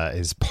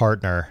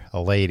partner, a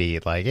lady,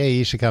 like, hey,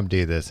 you should come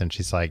do this. And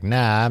she's like,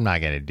 nah, I'm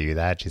not going to do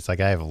that. She's like,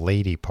 I have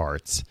lady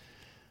parts.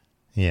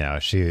 You know,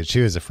 she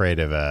was afraid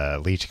of a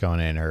leech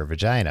going in her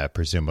vagina,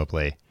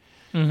 presumably.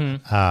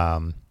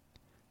 Mm-hmm.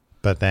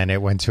 But then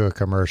it went to a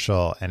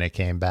commercial and it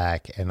came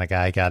back and the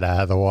guy got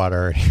out of the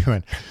water and he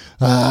went,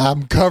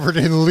 I'm covered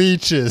in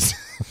leeches.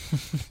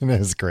 And it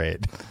was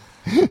great.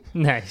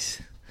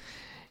 Nice.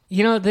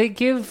 You know,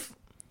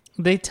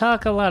 they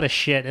talk a lot of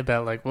shit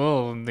about like,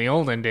 well, in the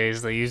olden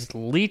days, they used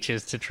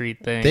leeches to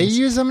treat things. They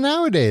use them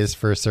nowadays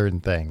for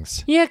certain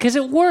things. Yeah, because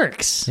it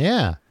works.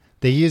 Yeah.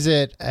 They use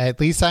it, at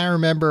least I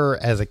remember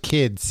as a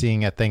kid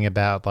seeing a thing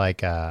about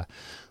like a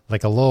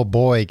little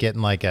boy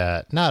getting like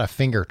not a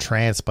finger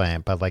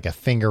transplant, but like a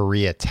finger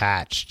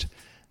reattached.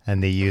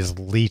 And they use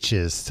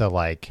leeches to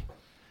like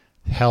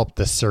help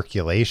the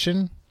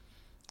circulation.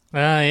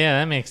 Yeah,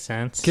 that makes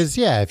sense. Because,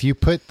 yeah, if you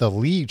put the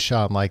leech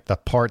on, like, the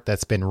part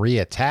that's been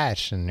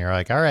reattached, and you're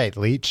like, all right,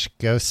 leech,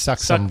 go suck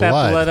some blood.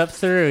 Suck that blood up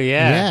through,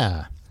 yeah.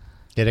 Yeah.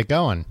 Get it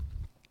going.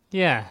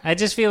 Yeah, I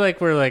just feel like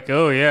we're like,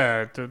 oh,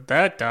 yeah,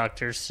 that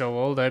doctor's so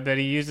old, I bet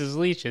he uses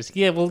leeches.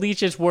 Yeah, well,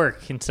 leeches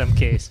work in some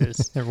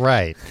cases.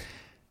 Right.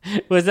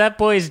 Was that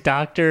boy's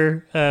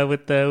doctor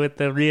with the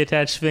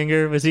reattached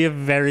finger, was he a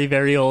very,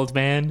 very old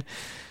man?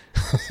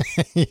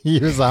 He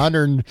was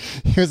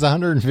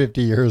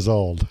 150 years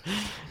old.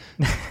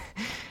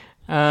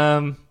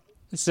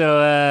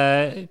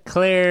 So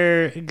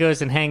Claire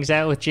goes and hangs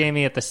out with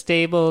Jamie at the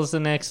stables the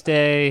next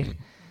day.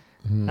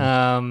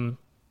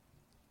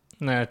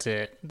 That's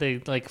it. They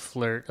like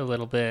flirt a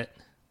little bit.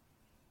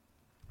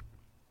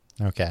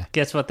 Okay.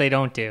 Guess what they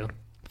don't do?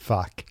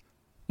 Fuck.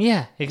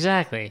 Yeah,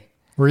 exactly.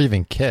 Or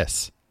even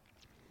kiss.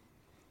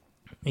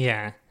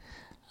 Yeah.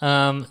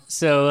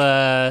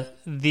 So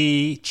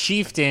the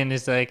chieftain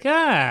is like,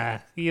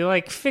 you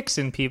like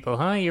fixing people,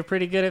 huh? You're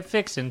pretty good at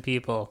fixing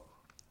people.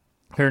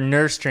 Her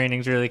nurse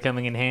training's really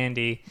coming in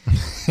handy.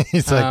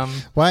 He's like,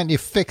 why don't you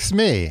fix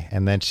me?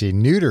 And then she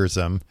neuters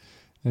him.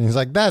 And he's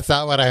like, that's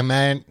not what I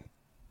meant.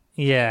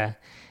 Yeah.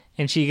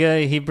 And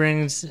he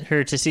brings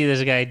her to see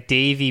this guy,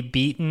 Davy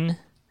Beaton,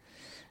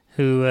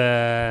 who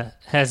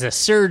has a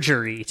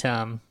surgery,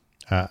 Tom.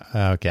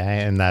 Okay.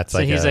 And that's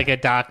he's like a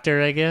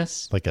doctor, I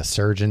guess. Like a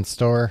surgeon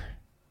store?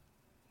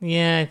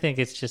 Yeah, I think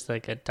it's just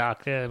like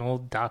an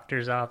old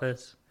doctor's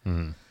office.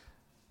 And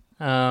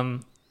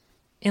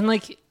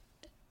like,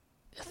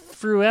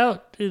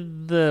 throughout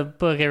the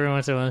book, every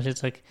once in a while,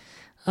 it's like,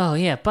 oh,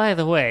 yeah, by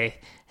the way,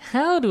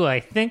 how do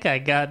I think I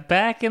got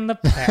back in the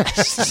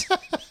past?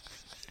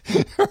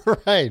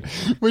 Right.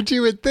 Which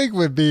you would think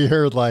would be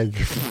her, like,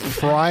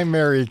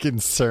 primary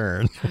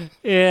concern.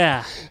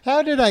 Yeah.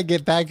 How did I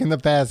get back in the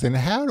past, and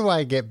how do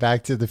I get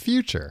back to the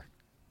future?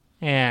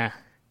 Yeah.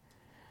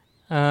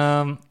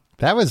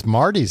 That was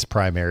Marty's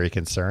primary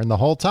concern the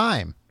whole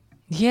time.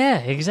 Yeah,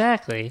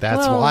 exactly.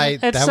 That's why...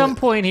 At some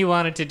point, he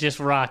wanted to just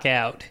rock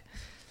out.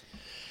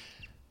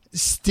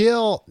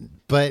 Still,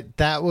 but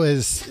that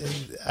was,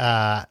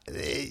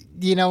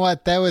 you know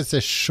what? That was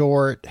a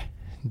short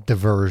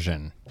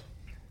diversion.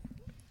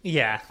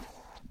 Yeah.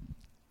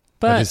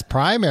 But his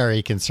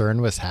primary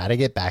concern was how to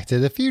get back to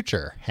the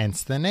future,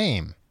 hence the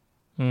name.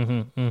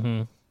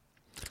 But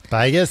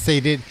I guess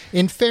they did,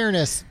 in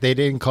fairness, they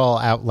didn't call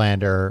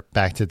Outlander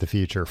Back to the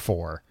Future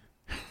 4.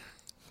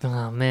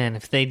 Oh, man,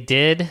 if they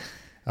did...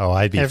 Oh,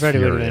 I'd be everybody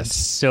furious. would have been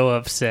so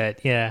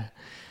upset, yeah.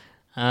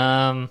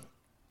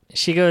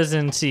 She goes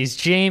and sees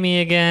Jamie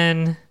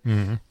again.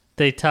 Mm-hmm.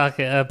 They talk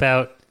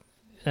about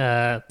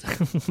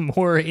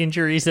more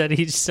injuries that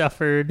he's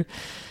suffered.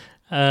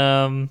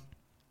 And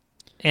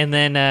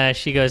then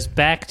she goes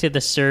back to the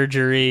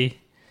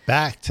surgery.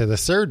 Back to the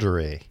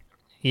surgery.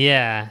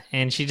 Yeah,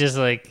 and she just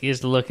like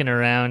is looking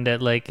around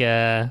at like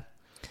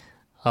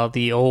all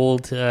the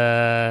old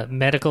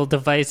medical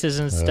devices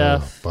and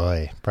stuff. Oh,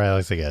 boy. Probably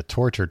looks like a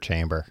torture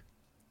chamber.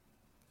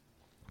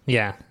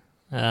 Yeah.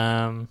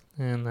 And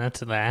that's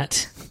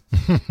that.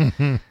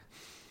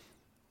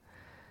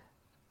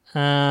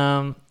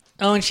 Oh,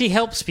 and she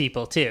helps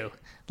people, too.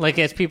 Like,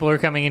 as people are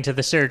coming into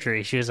the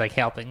surgery, she was, like,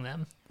 helping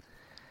them.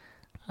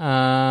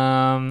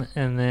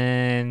 And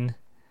then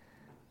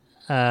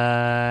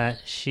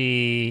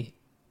she...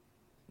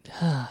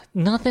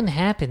 nothing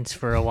happens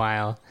for a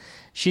while.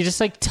 She just,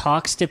 like,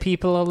 talks to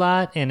people a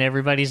lot, and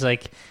everybody's,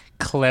 like,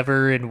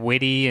 clever and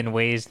witty in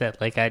ways that,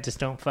 like, I just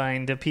don't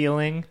find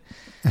appealing.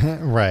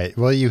 Right.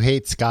 Well, you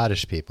hate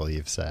Scottish people,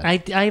 you've said.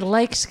 I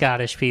like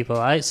Scottish people.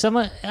 I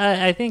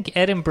think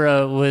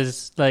Edinburgh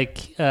was,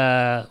 like,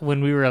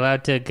 when we were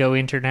allowed to go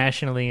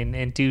internationally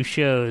and do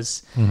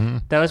shows,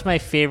 that was my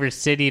favorite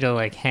city to,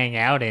 like, hang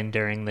out in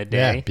during the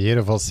day. Yeah,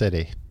 beautiful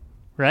city.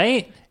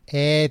 Right?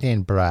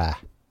 Edinburgh.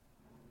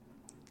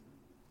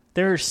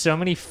 There are so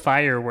many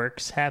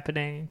fireworks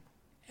happening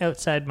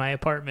outside my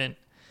apartment.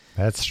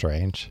 That's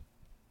strange.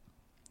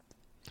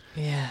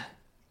 Yeah.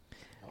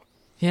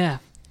 Yeah.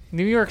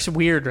 New York's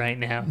weird right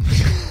now.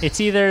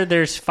 It's either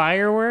there's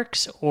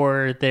fireworks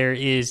or there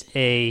is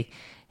a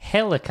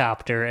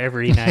helicopter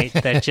every night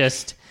that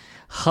just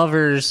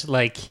hovers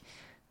like,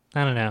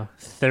 I don't know,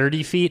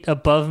 30 feet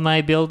above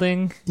my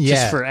building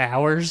just for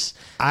hours.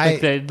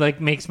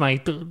 That makes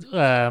my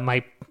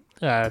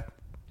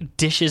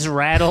dishes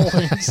rattle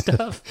and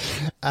stuff.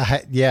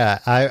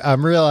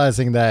 I'm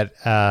realizing that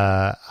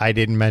I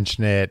didn't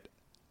mention it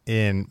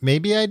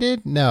maybe I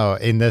did? No,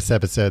 in this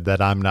episode that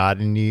I'm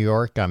not in New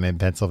York. I'm in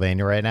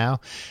Pennsylvania right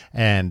now.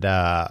 And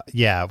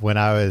when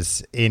I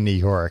was in New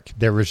York,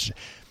 there was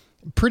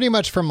pretty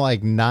much from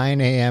like 9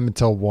 p.m.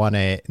 till 1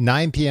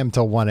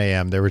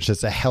 a.m. there was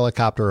just a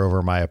helicopter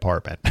over my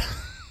apartment.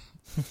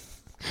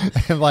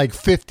 And like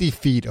 50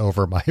 feet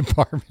over my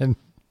apartment.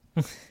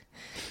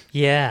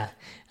 Yeah.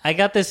 I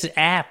got this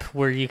app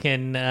where you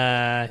can,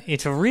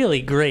 it's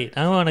really great.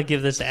 I want to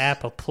give this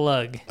app a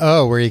plug.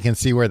 Oh, where you can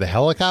see where the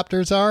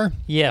helicopters are?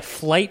 Yeah,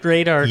 Flight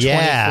Radar 24.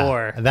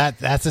 Yeah,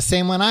 that's the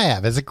same one I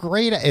have. It's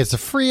a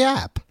free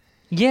app.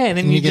 Yeah, and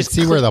then you can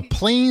see where the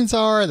planes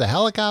are, the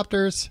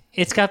helicopters.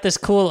 It's got this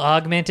cool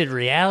augmented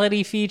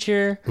reality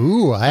feature.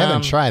 Ooh, I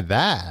haven't tried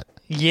that.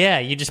 Yeah,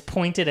 you just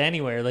point it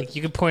anywhere. Like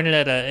you could point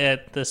it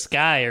at the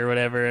sky or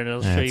whatever, and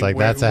it'll show you like,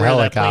 where that's a where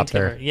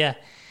helicopter. Yeah.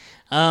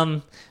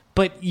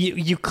 But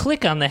you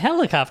click on the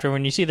helicopter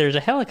when you see there's a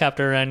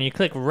helicopter around. You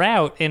click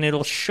route, and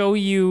it'll show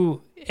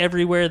you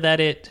everywhere that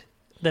it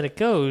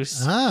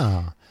goes.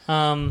 Oh.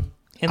 And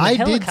the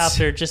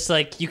helicopter just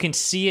like you can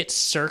see it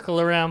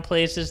circle around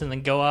places and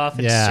then go off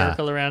and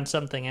circle around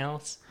something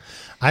else.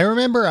 I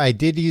remember I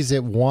did use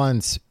it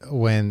once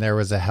when there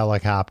was a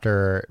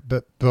helicopter,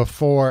 but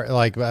before,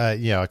 like,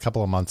 a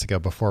couple of months ago,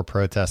 before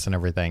protests and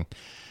everything.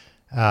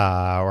 Where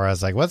I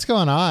was like, what's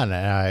going on?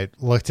 And I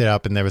looked it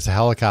up and there was a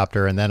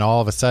helicopter. And then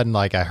all of a sudden,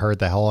 like I heard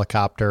the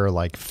helicopter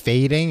like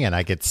fading and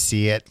I could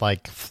see it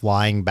like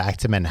flying back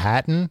to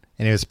Manhattan.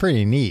 And it was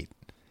pretty neat.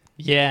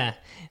 Yeah.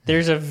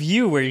 There's a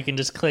view where you can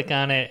just click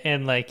on it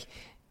and like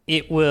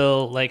it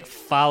will like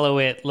follow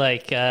it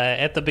like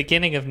at the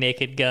beginning of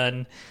Naked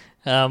Gun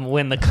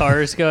when the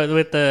cars go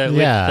with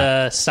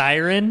the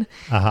siren.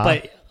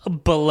 But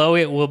below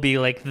it will be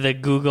like the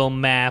Google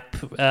Map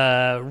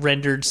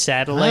rendered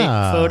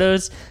satellite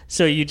photos,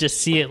 so you just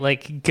see it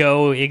like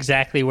go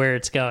exactly where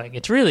it's going.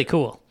 It's really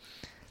cool.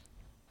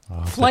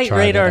 Flight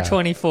Radar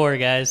 24,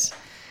 guys.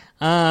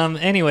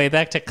 Anyway,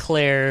 back to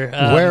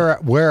Claire.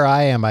 Where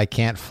I am, I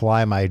can't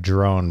fly my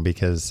drone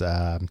because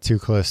I'm too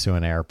close to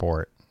an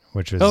airport,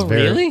 which was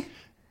really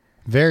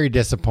very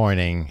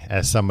disappointing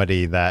as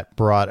somebody that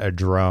brought a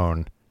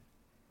drone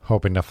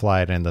hoping to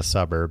fly it in the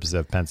suburbs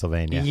of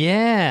Pennsylvania.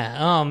 Yeah.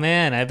 Oh,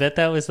 man. I bet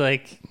that was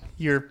like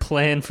your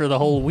plan for the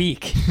whole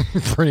week.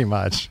 Pretty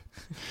much.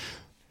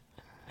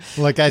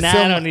 Like I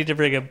don't need to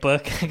bring a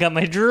book. I got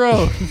my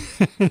drone.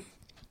 I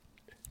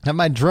have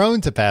my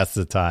drone to pass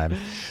the time.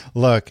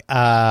 Look,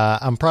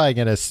 I'm probably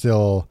going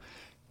to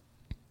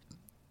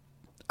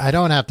I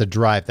don't have to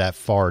drive that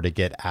far to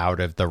get out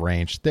of the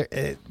range.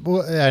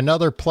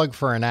 Another plug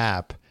for an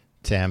app,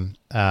 Tim.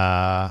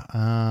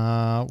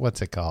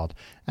 What's it called?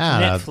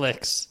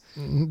 Netflix.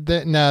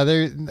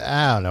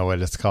 I don't know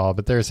what it's called,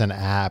 but there's an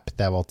app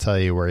that will tell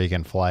you where you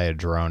can fly a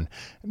drone.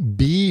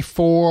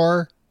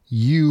 Before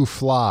you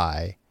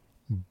fly,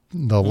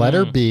 the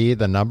letter B,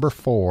 the number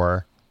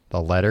 4,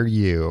 the letter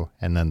U,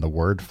 and then the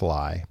word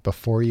fly.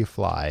 Before you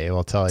fly, it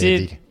will tell you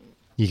if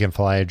you can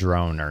fly a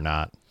drone or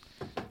not.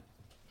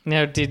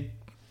 Now, did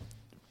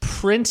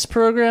Prince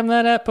program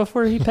that app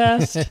before he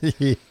passed?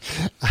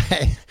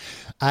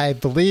 I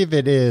believe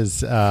it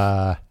is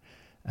an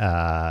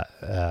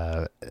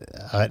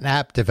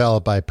app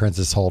developed by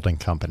Prince's holding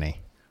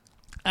company.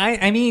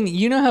 I mean,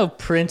 you know how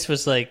Prince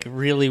was like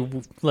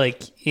really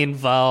like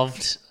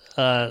involved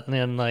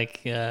in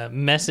like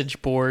message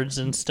boards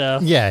and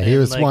stuff. Yeah, he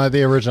was one of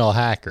the original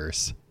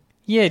hackers.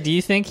 Yeah, do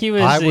you think he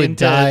was I would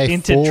die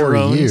into for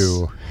drones?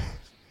 You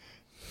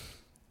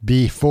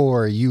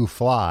before you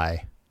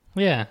fly.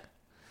 Yeah.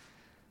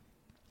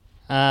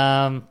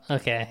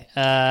 Okay.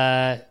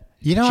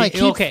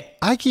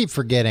 I keep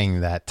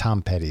forgetting that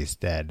Tom Petty's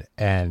dead,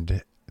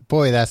 and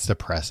boy, that's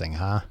depressing,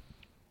 huh?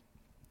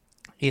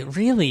 It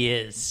really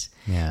is.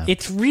 Yeah.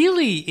 It's And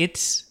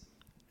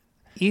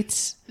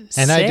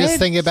sad. I just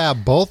think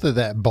about both of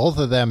them. Both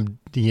of them,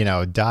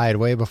 died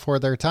way before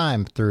their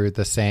time through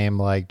the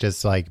same,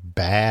 just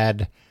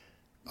bad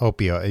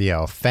opioid,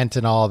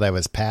 fentanyl that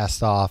was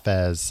passed off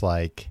as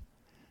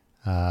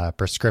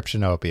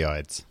prescription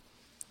opioids.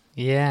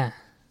 Yeah.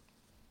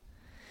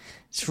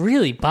 It's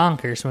really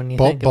bonkers when you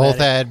think about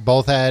it.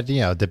 Both had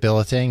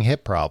debilitating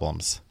hip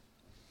problems.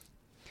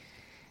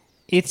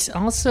 It's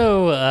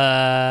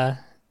also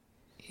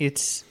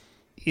it's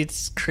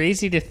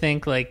crazy to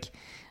think in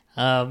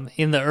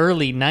the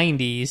early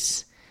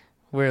 90s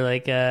where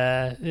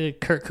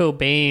Kurt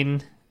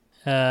Cobain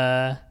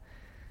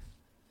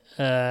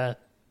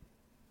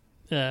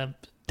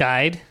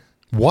died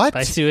What?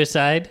 by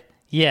suicide.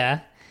 Yeah.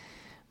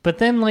 But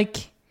then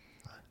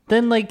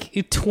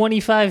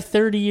 25,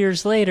 30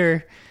 years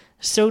later,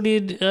 so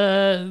did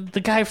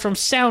the guy from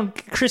Sound,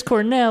 Chris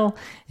Cornell,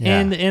 Yeah.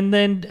 and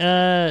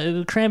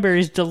then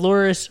Cranberries'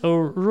 Dolores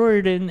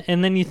O'Riordan,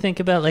 and then you think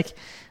about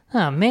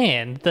oh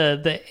man,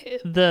 the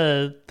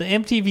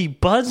MTV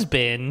Buzz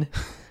Bin.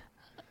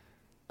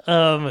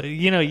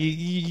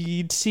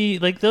 You'd see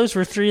those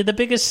were three of the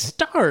biggest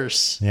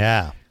stars.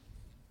 Yeah.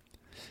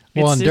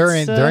 Well, and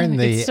during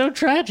it's so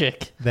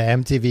tragic. The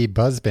MTV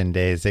Buzzbin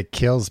days, it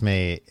kills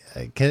me.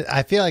 'Cause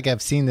I feel like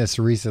I've seen this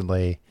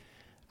recently.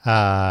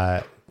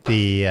 The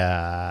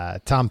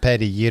Tom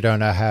Petty "You Don't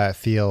Know How It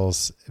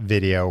Feels"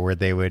 video where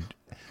they would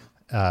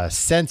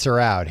censor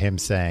out him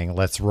saying,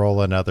 "Let's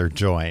roll another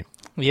joint."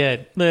 Yeah,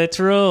 let's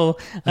roll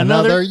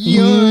Another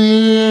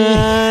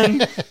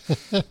union.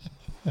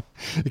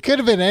 It could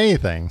have been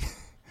anything.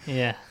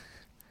 Yeah.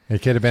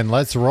 It could have been,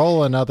 "Let's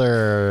roll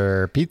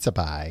another pizza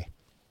pie."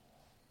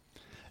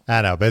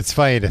 I know, but it's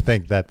funny to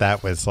think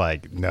that was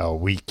no,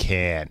 we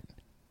can't.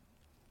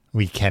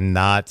 We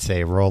cannot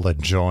say roll a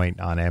joint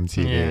on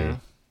MTV. Yeah.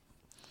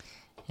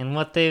 And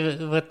what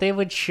they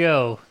would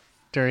show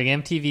during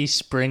MTV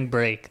Spring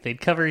Break,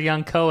 they'd cover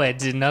young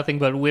co-eds in nothing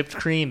but whipped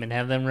cream and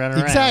have them run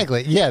around.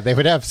 Exactly. Yeah, they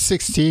would have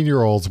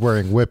 16-year-olds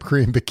wearing whipped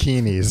cream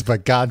bikinis,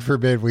 but God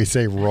forbid we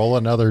say roll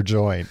another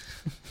joint.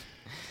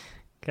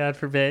 God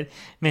forbid.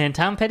 Man,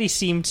 Tom Petty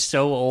seemed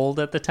so old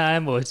at the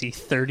time. What was he,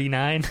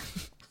 39?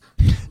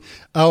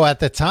 Oh, at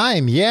the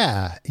time,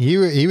 yeah. He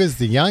was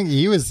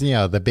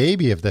the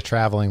baby of the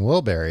Traveling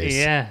Wilburys.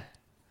 Yeah.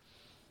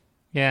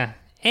 Yeah.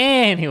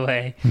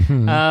 Anyway,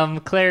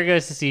 Claire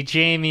goes to see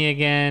Jamie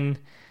again.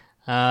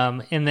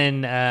 And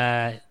then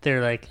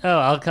they're like, "Oh,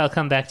 I'll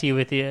come back to you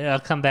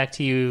I'll come back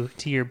to you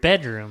to your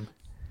bedroom."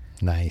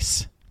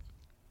 Nice.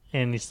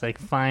 And he's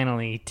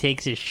finally he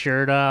takes his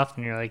shirt off,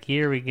 and you're like,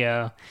 "Here we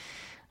go."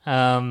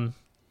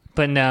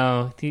 But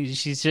no,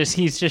 he's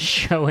just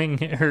showing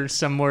her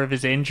some more of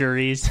his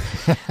injuries.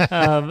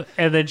 And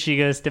then she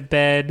goes to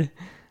bed.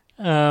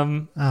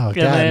 Oh God,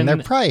 and they're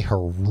probably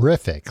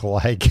horrific.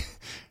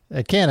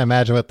 I can't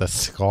imagine what the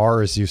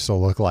scars used to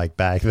look like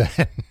back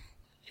then.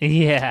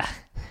 Yeah.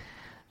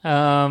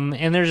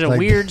 And there's a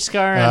weird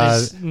scar on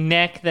his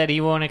neck that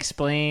he won't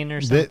explain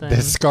or something.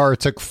 The scar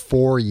took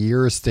 4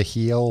 years to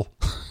heal.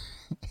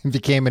 It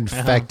became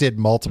infected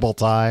multiple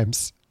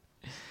times.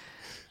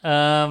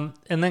 And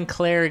then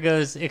Claire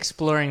goes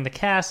exploring the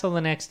castle the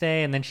next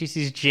day, and then she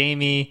sees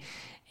Jamie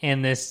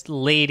and this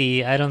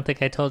lady. I don't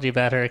think I told you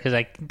about her because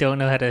I don't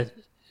know how to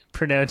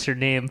pronounce her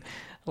name.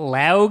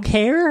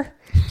 Laughair?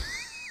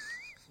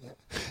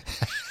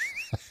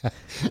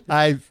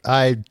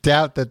 I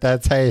doubt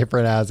that's how you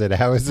pronounce it.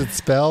 How is it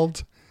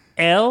spelled?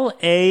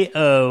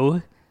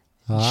 Laughaire.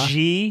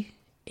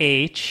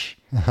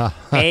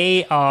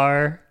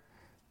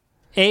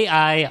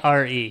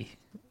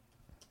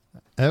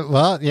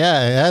 Well,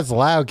 yeah, it has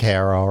loud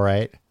hair, all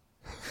right.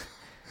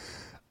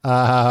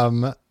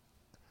 I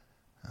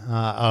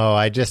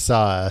just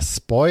saw a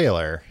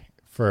spoiler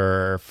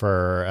for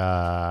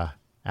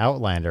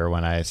Outlander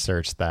when I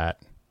searched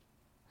that.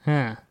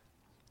 Huh.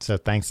 So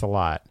thanks a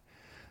lot.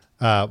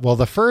 Well,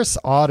 the first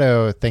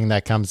auto thing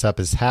that comes up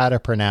is how to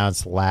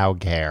pronounce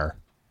loud hair.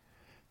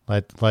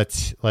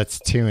 Let's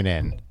tune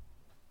in.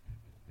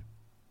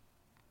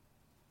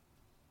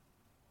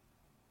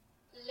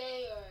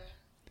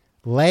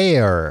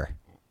 Layer.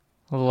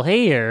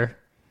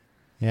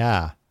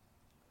 Yeah.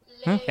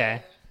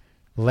 Okay.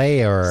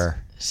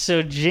 Layer.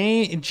 So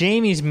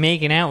Jamie's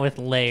making out with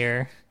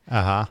Layer.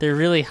 Uh-huh. They're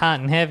really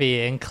hot and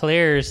heavy, and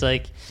Claire's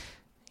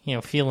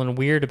feeling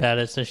weird about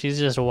it, so she's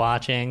just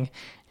watching.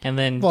 And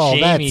then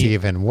Jamie, that's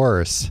even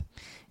worse.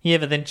 Yeah,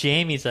 but then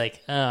Jamie's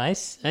like, "Oh, I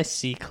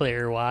see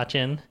Claire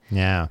watching."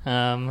 Yeah.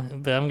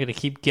 But I'm gonna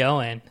keep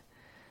going.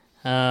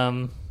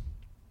 And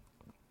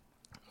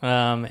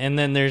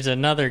then there's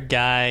another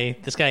guy,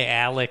 this guy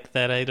Alec,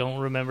 that I don't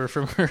remember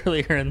from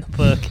earlier in the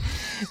book.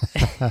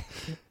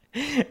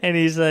 And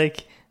he's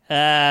like,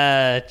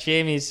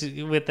 Jamie's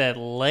with that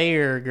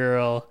Layer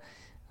girl.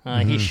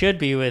 He should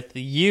be with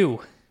you.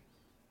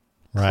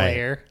 Right.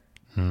 Claire.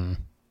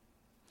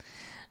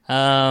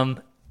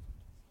 And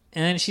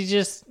then she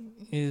just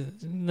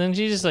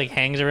like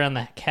hangs around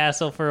the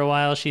castle for a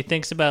while. She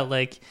thinks about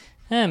like,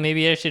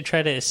 maybe I should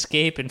try to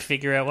escape and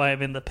figure out why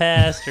I'm in the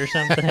past or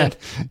something.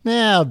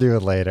 Nah, I'll do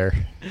it later.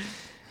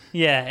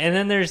 Yeah, and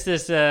then there's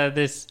this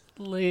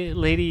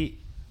lady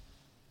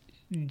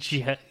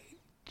jealous.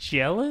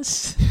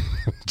 Jealous?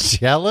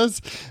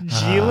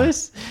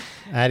 Jealous?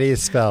 How do you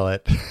spell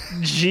it?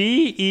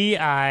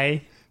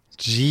 GEI.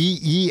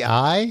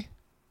 GEI?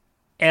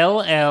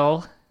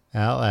 LL.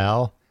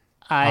 LL.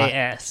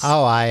 IS.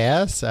 Oh,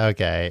 IS?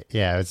 Okay.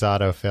 Yeah, it's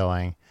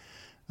autofilling.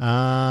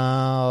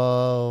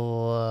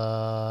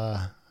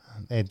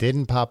 It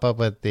didn't pop up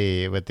with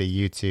the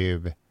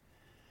YouTube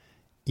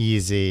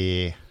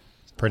easy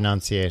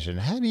pronunciation.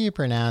 How do you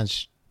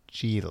pronounce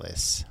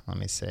Geeless? Let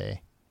me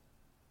see.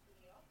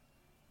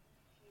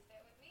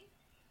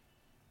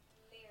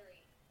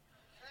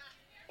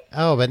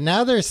 Oh, but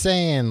now they're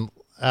saying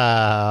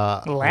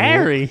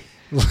Larry.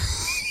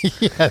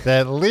 Yeah,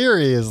 that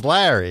Leary is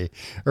Larry.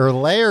 Or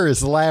Lair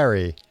is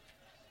Larry.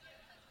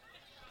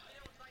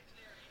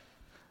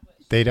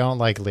 They don't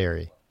like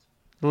Leary.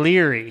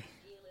 Leary.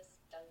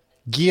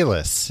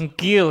 Geeless.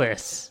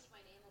 Gillis.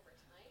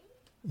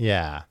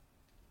 Yeah.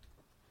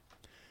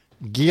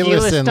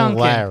 Geeless and Duncan.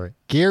 Larry.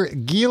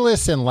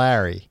 Geeless and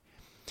Larry.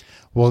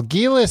 Well,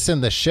 Geeless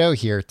in the show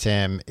here,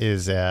 Tim,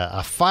 is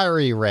a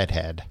fiery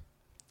redhead.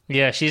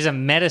 Yeah, she's a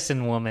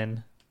medicine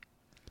woman.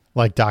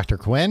 Like Dr.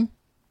 Quinn?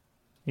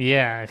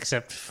 Yeah,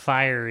 except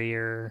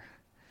fierier.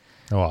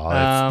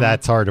 Well,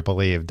 that's hard to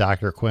believe.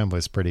 Dr. Quinn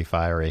was pretty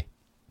fiery.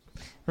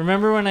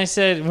 Remember when I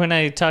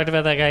talked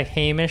about that guy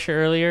Hamish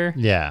earlier?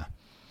 Yeah.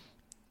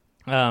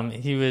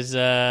 He was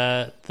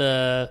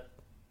the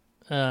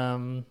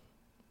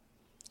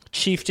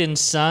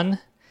chieftain's son.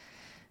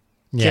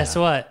 Yeah. Guess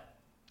what?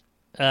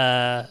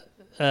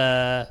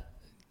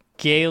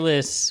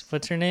 Gaelis,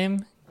 what's her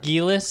name?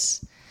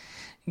 Geelis.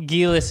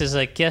 Geelis is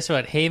like, guess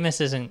what? Hamish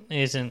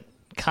isn't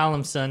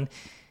Colum's son.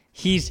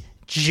 He's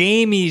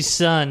Jamie's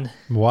son.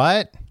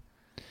 What?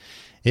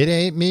 It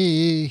ain't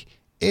me.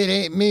 It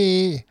ain't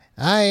me.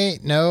 I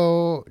ain't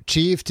no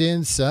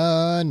chieftain's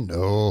son.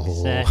 No.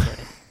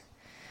 Exactly.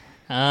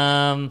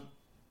 And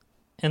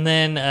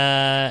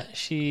then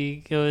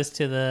she goes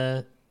to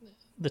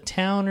the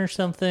town or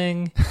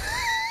something,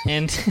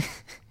 and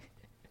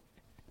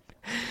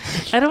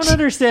I don't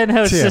understand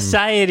how Tim,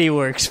 society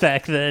works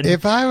back then.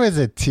 If I was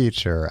a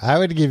teacher, I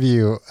would give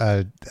you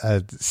a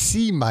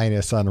C-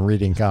 on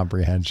reading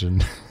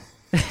comprehension.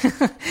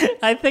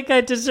 I think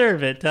I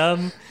deserve it.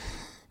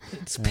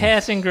 It's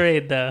passing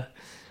grade though.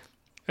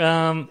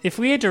 If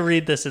we had to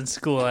read this in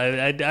school,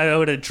 I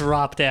would have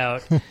dropped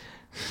out.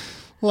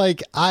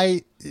 Like,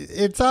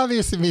 it's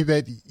obvious to me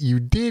that you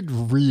did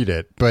read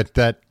it, but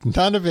that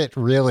none of it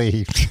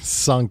really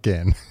sunk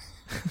in.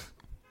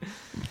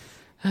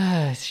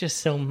 It's just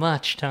so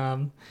much,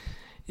 Tom.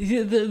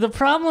 The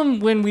problem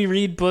when we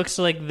read books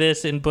like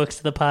this in Books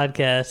of the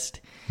Podcast,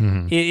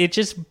 it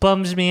just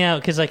bums me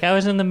out because like I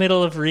was in the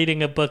middle of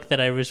reading a book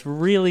that I was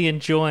really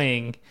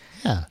enjoying.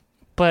 Yeah.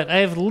 But I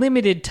have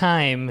limited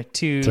time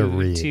To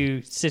read.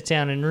 to sit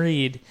down and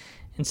read.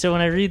 And so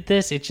when I read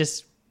this, it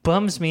just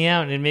bums me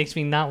out and it makes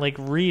me not like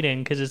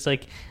reading because it's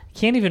like I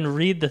can't even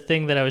read the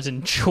thing that I was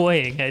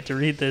enjoying. I had to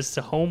read this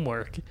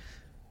homework.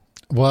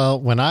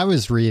 Well, when I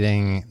was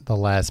reading the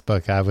last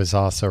book, I was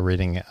also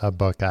reading a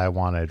book I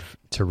wanted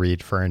to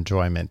read for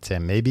enjoyment,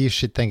 Tim. Maybe you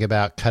should think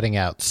about cutting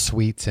out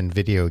sweets and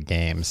video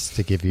games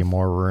to give you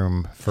more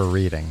room for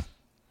reading.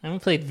 I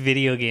haven't played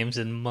video games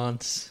in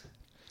months.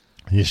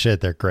 You should.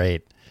 They're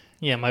great.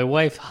 Yeah, my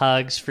wife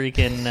hogs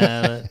freaking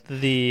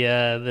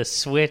the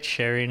Switch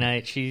every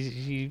night.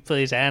 She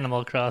plays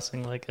Animal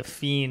Crossing like a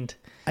fiend.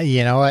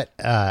 You know what?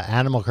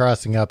 Animal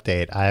Crossing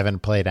update. I haven't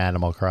played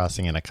Animal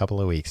Crossing in a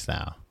couple of weeks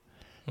now.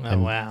 Oh,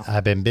 wow.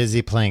 I've been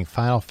busy playing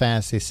Final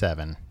Fantasy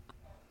VII.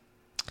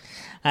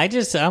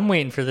 I'm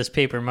waiting for this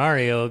Paper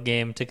Mario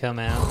game to come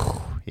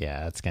out.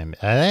 Yeah, it's gonna be.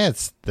 I think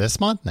it's this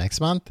month,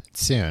 next month,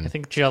 soon. I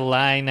think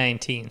July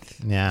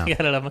 19th. Yeah,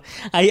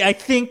 I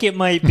think it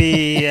might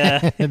be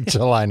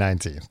July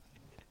 19th.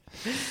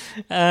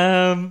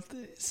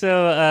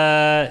 So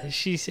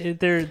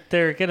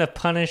they're gonna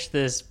punish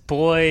this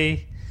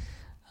boy,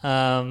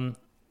 by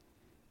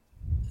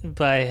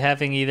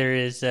having either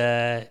his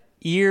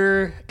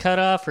ear cut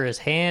off or his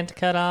hand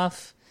cut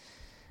off.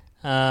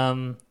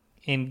 And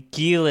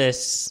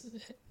Geelis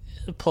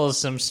pulls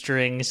some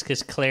strings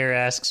because Claire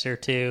asks her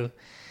to.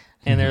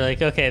 And they're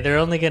like, okay, they're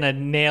only going to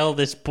nail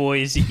this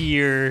boy's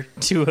ear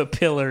to a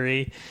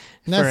pillory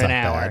for That's an not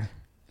hour. bad.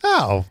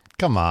 Oh,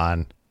 come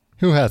on.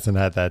 Who hasn't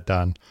had that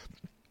done?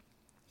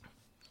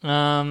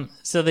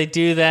 So they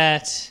do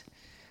that.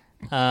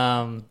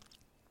 And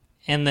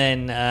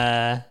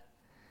then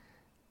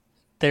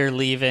they're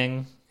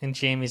leaving. And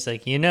Jamie's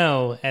like,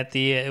 at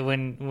the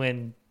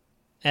when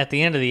at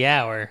the end of the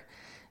hour,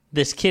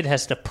 this kid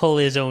has to pull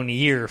his own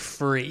ear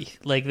free.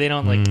 Like, they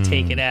don't, like,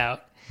 take it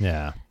out.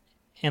 Yeah.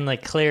 And,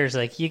 like, Claire's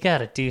like, you got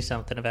to do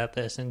something about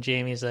this. And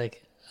Jamie's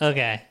like,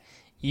 okay,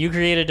 You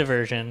create a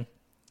diversion.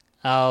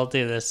 I'll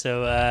do this.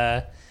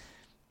 So,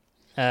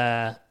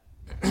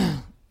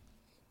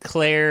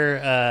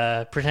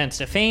 Claire pretends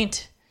to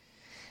faint.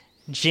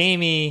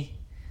 Jamie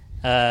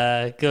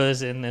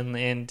goes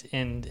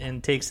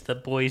and takes the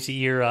boy's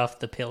ear off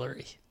the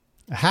pillory.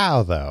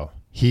 How though?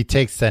 He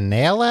takes the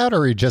nail out,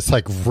 or he just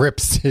like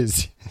rips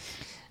his?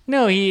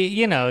 No,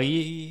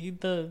 he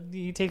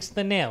takes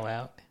the nail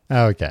out.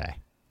 Okay.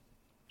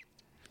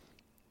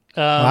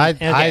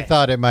 I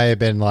thought it might have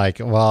been like,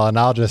 well, and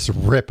I'll just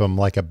rip him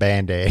like a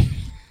Band-Aid.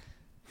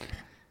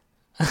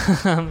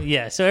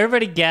 Yeah, so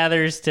everybody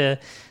gathers to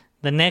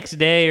the next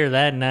day or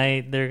that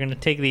night. They're going to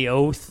take the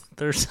oath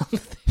or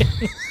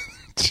something.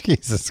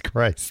 Jesus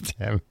Christ,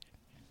 Tim.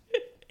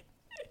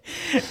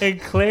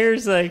 And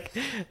Claire's like,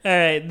 all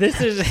right,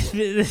 this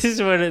is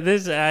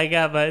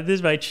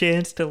my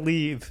chance to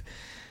leave.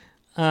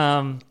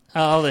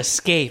 I'll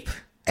escape.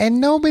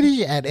 And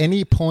nobody at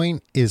any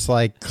point is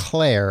like,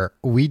 Claire,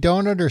 we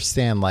don't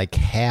understand like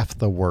half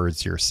the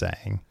words you're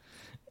saying.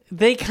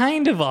 They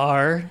kind of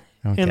are.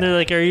 Okay. And they're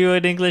like, are you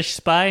an English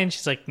spy? And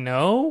she's like,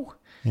 no.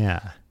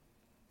 Yeah.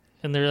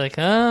 And they're like,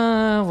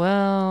 okay.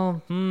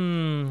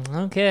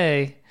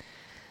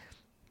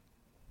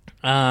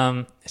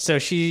 So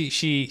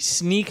she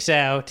sneaks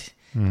out.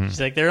 Mm-hmm.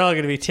 She's like, they're all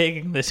going to be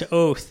taking this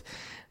oath.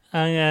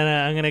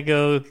 I'm gonna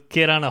go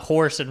get on a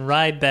horse and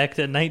ride back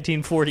to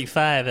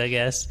 1945, I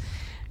guess.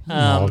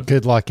 Well,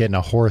 good luck getting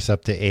a horse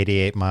up to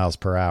 88 miles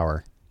per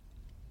hour.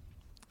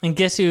 And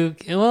guess who?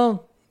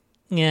 Well,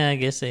 yeah, I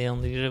guess they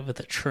only did it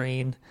with a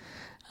train.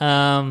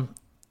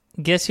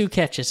 Guess who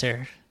catches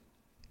her?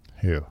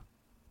 Who?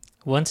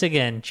 Once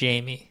again,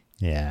 Jamie.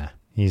 Yeah,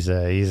 he's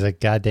a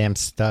goddamn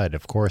stud.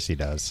 Of course he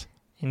does.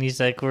 And he's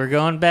like, "We're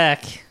going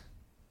back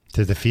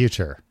to the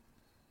future."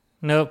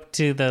 Nope,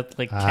 to the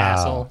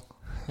castle.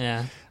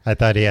 Yeah. I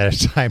thought he had a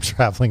time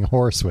traveling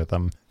horse with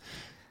him.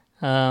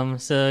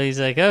 So he's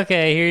like,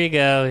 okay, here you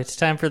go. It's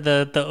time for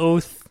the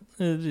oath.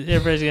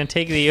 Everybody's going to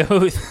take the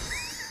oath.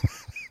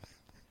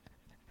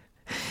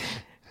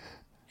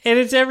 And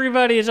it's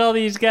everybody. It's all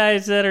these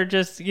guys that are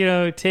just,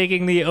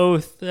 taking the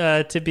oath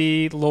to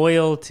be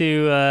loyal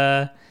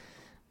to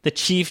the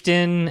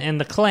chieftain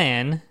and the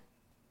clan.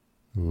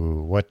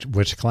 Ooh,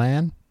 which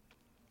clan?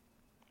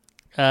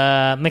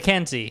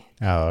 Mackenzie.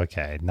 Oh,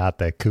 okay. Not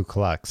the Ku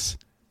Klux.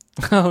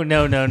 Oh,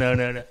 no.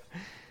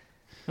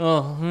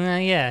 Oh,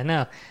 yeah,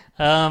 no.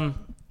 And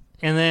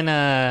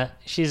then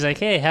she's like,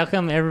 hey, how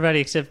come everybody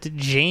except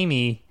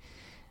Jamie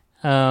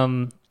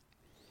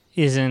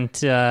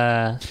isn't...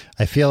 I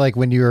feel like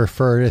when you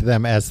refer to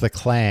them as the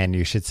clan,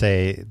 you should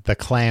say the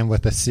clan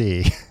with a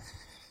C.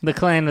 The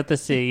clan with the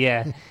C,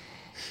 yeah.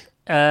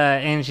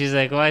 And she's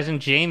like, why isn't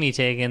Jamie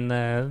taking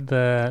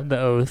the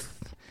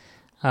oath?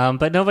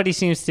 But nobody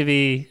seems to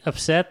be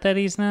upset that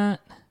he's not.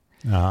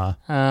 Uh-huh.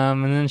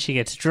 And then she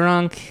gets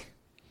drunk.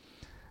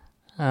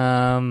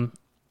 Some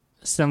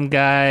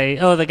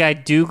guy, the guy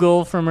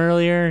Dougal from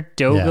earlier,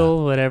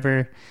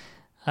 whatever.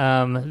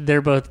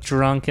 They're both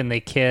drunk and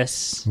they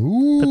kiss.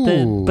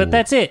 Ooh. But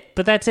that's it.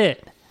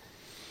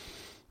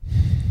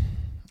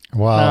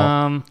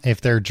 Well,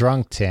 if they're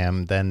drunk,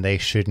 Tim, then they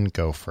shouldn't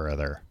go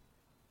further.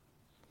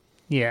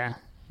 Yeah.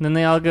 Then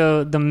they all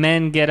go. The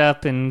men get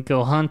up and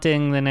go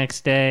hunting the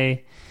next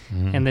day,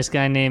 and this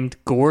guy named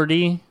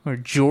Gordy or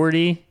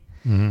Geordie.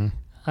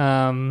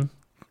 Mm-hmm.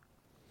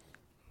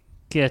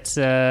 Gets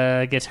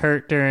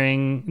hurt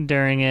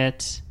during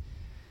it,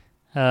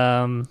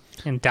 and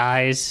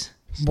dies.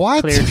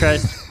 What?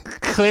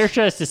 Claire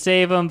tries to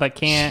save him, but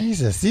can't.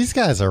 Jesus, these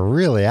guys are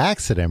really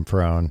accident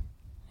prone.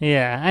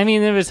 Yeah, I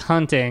mean it was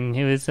hunting.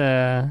 It was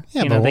they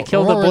but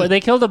killed a boar. They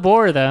killed a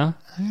boar though.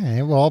 All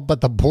right, well,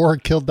 but the boar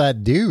killed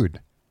that dude.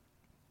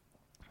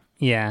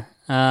 Yeah.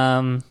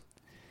 And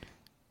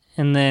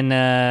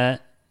then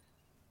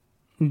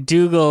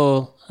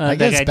Dougal. I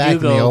guess back in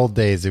the old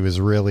days, it was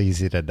real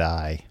easy to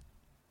die.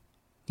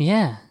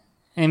 Yeah.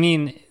 I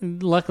mean,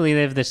 luckily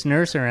they have this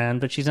nurse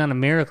around, but she's not a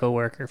miracle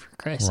worker, for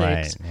Christ's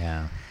sakes. Right,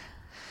 yeah.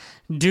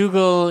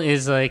 Dougal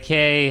is like,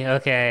 hey,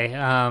 okay,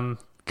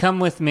 come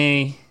with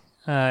me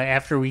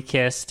after we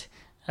kissed.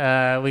 We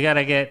got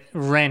to get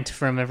rent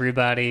from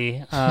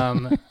everybody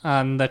on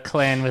the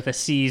clan with a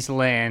C's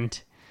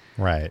land.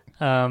 Right.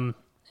 And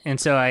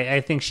so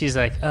I think she's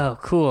like, oh,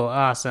 cool,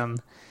 awesome.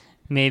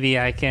 Maybe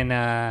I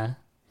can...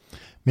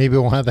 Maybe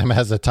one of them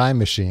has a time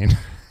machine.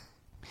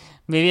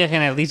 Maybe I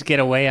can at least get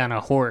away on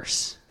a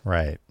horse.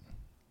 Right.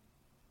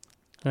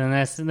 And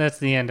that's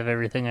the end of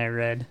everything I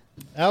read.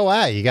 Oh,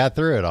 wow, you got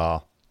through it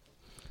all.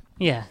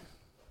 Yeah.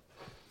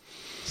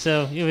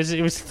 So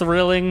it was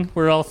thrilling.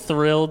 We're all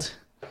thrilled.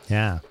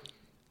 Yeah.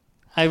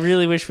 I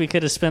really wish we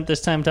could have spent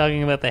this time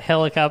talking about the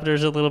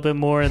helicopters a little bit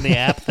more in the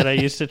app that I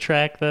used to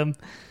track them.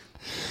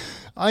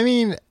 I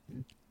mean,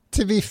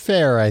 to be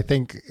fair, I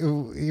think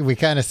we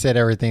kind of said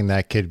everything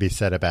that could be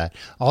said about it.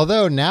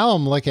 Although now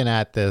I'm looking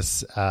at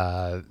this,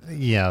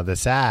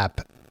 this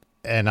app,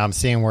 and I'm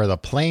seeing where the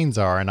planes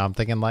are, and I'm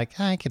thinking like,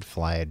 I could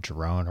fly a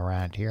drone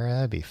around here.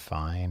 That'd be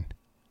fine.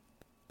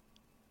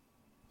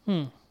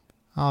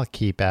 I'll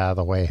keep out of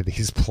the way of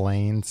these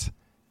planes.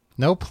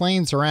 No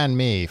planes around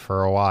me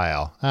for a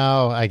while.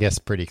 Oh, I guess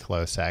pretty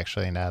close,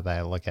 actually, now that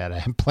I look at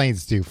it.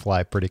 Planes do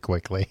fly pretty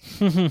quickly.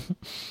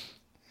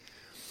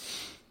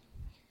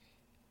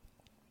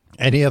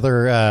 Any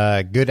other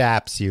good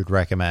apps you'd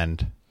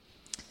recommend?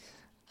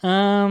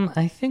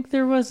 I think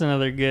there was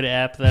another good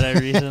app that I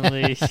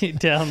recently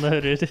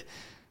downloaded.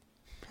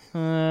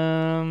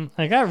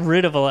 I got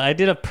rid of I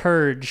did a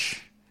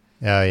purge.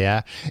 Oh,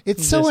 yeah?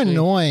 It's so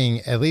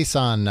annoying, at least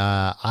on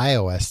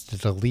iOS, to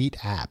delete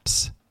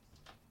apps.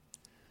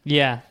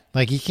 Yeah.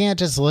 Like, you can't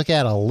just look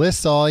at a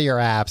list of all your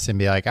apps and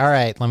be like, all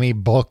right, let me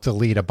bulk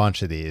delete a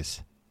bunch of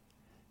these.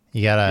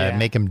 You got to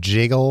make them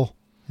jiggle.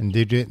 And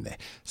do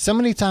so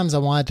many times I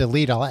want to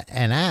delete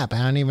an app. I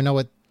don't even know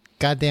what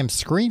goddamn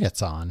screen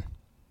it's on.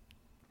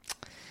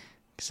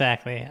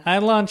 Exactly. I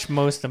launch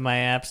most of my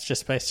apps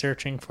just by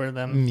searching for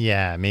them.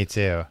 Yeah, me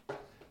too.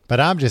 But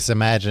I'm just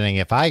imagining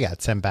if I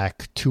got sent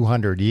back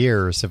 200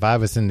 years, if I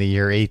was in the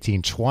year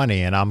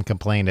 1820 and I'm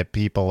complaining to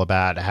people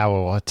about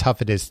how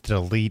tough it is to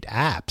delete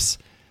apps.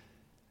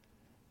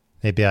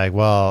 They'd be like,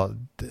 well,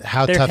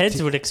 how Their tough... Their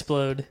heads would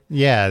explode.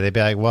 Yeah, they'd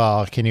be like,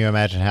 well, can you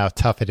imagine how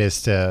tough it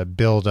is to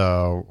build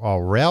a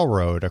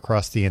railroad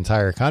across the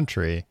entire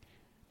country?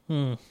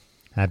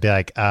 I'd be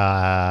like,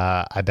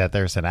 I bet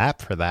there's an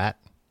app for that.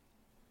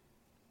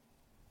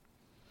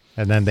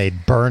 And then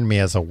they'd burn me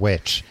as a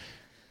witch,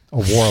 a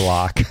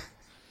warlock.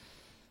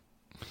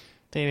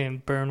 They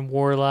didn't burn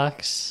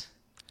warlocks.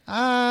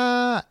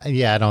 Yeah,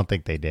 I don't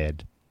think they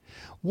did.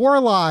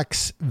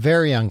 Warlocks,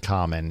 very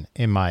uncommon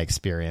in my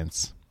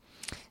experience.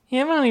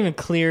 Yeah, I'm not even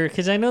clear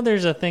because I know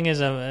there's a thing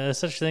as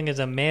such thing as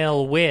a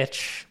male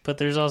witch, but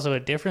there's also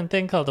a different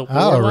thing called a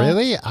warlock. Oh,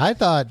 really? I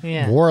thought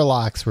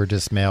warlocks were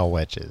just male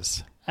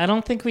witches. I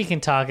don't think we can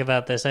talk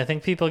about this. I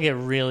think people get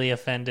really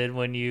offended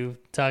when you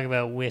talk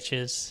about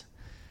witches.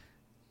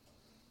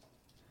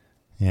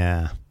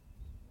 Yeah.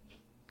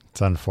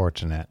 It's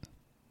unfortunate.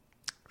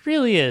 It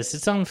really is.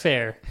 It's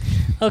unfair.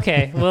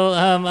 Okay, well,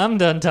 I'm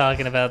done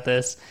talking about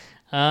this.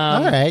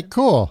 All right,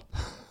 cool.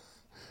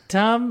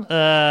 Tom,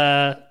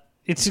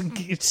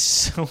 it's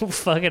so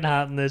fucking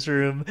hot in this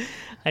room.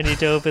 I need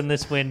to open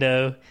this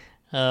window.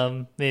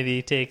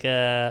 Maybe take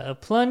a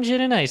plunge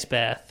in an ice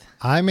bath.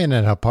 I'm in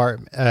an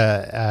apartment,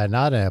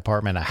 not an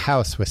apartment, a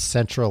house with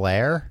central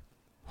air.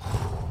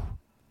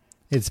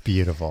 It's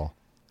beautiful.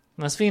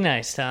 Must be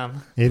nice,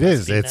 Tom. It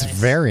is. It's nice.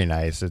 Very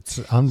nice. It's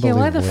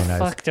unbelievably nice. Yeah, why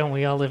the fuck don't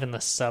we all live in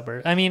the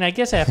suburbs? I mean, I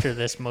guess after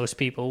this, most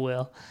people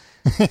will.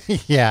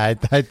 Yeah,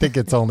 I think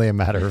it's only a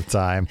matter of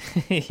time.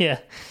 Yeah.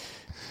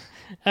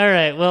 All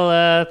right.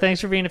 Well,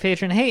 thanks for being a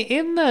patron. Hey,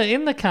 in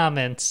the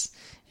comments,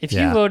 if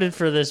you voted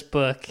for this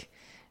book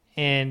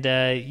and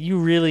you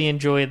really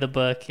enjoy the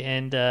book,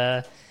 and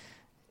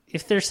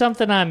if there's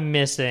something I'm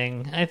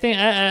missing, I think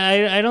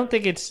I don't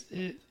think it's.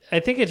 I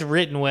think it's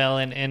written well,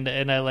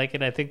 and I like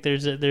it. I think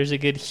there's a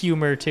good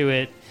humor to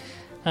it.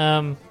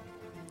 I don't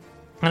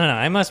know.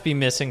 I must be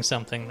missing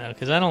something though,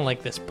 because I don't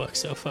like this book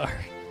so far.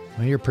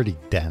 Well, you're pretty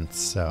dense,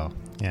 so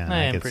yeah,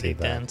 I am pretty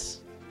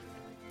dense.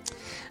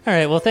 All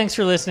right. Well, thanks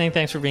for listening.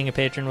 Thanks for being a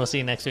patron. We'll see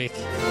you next week.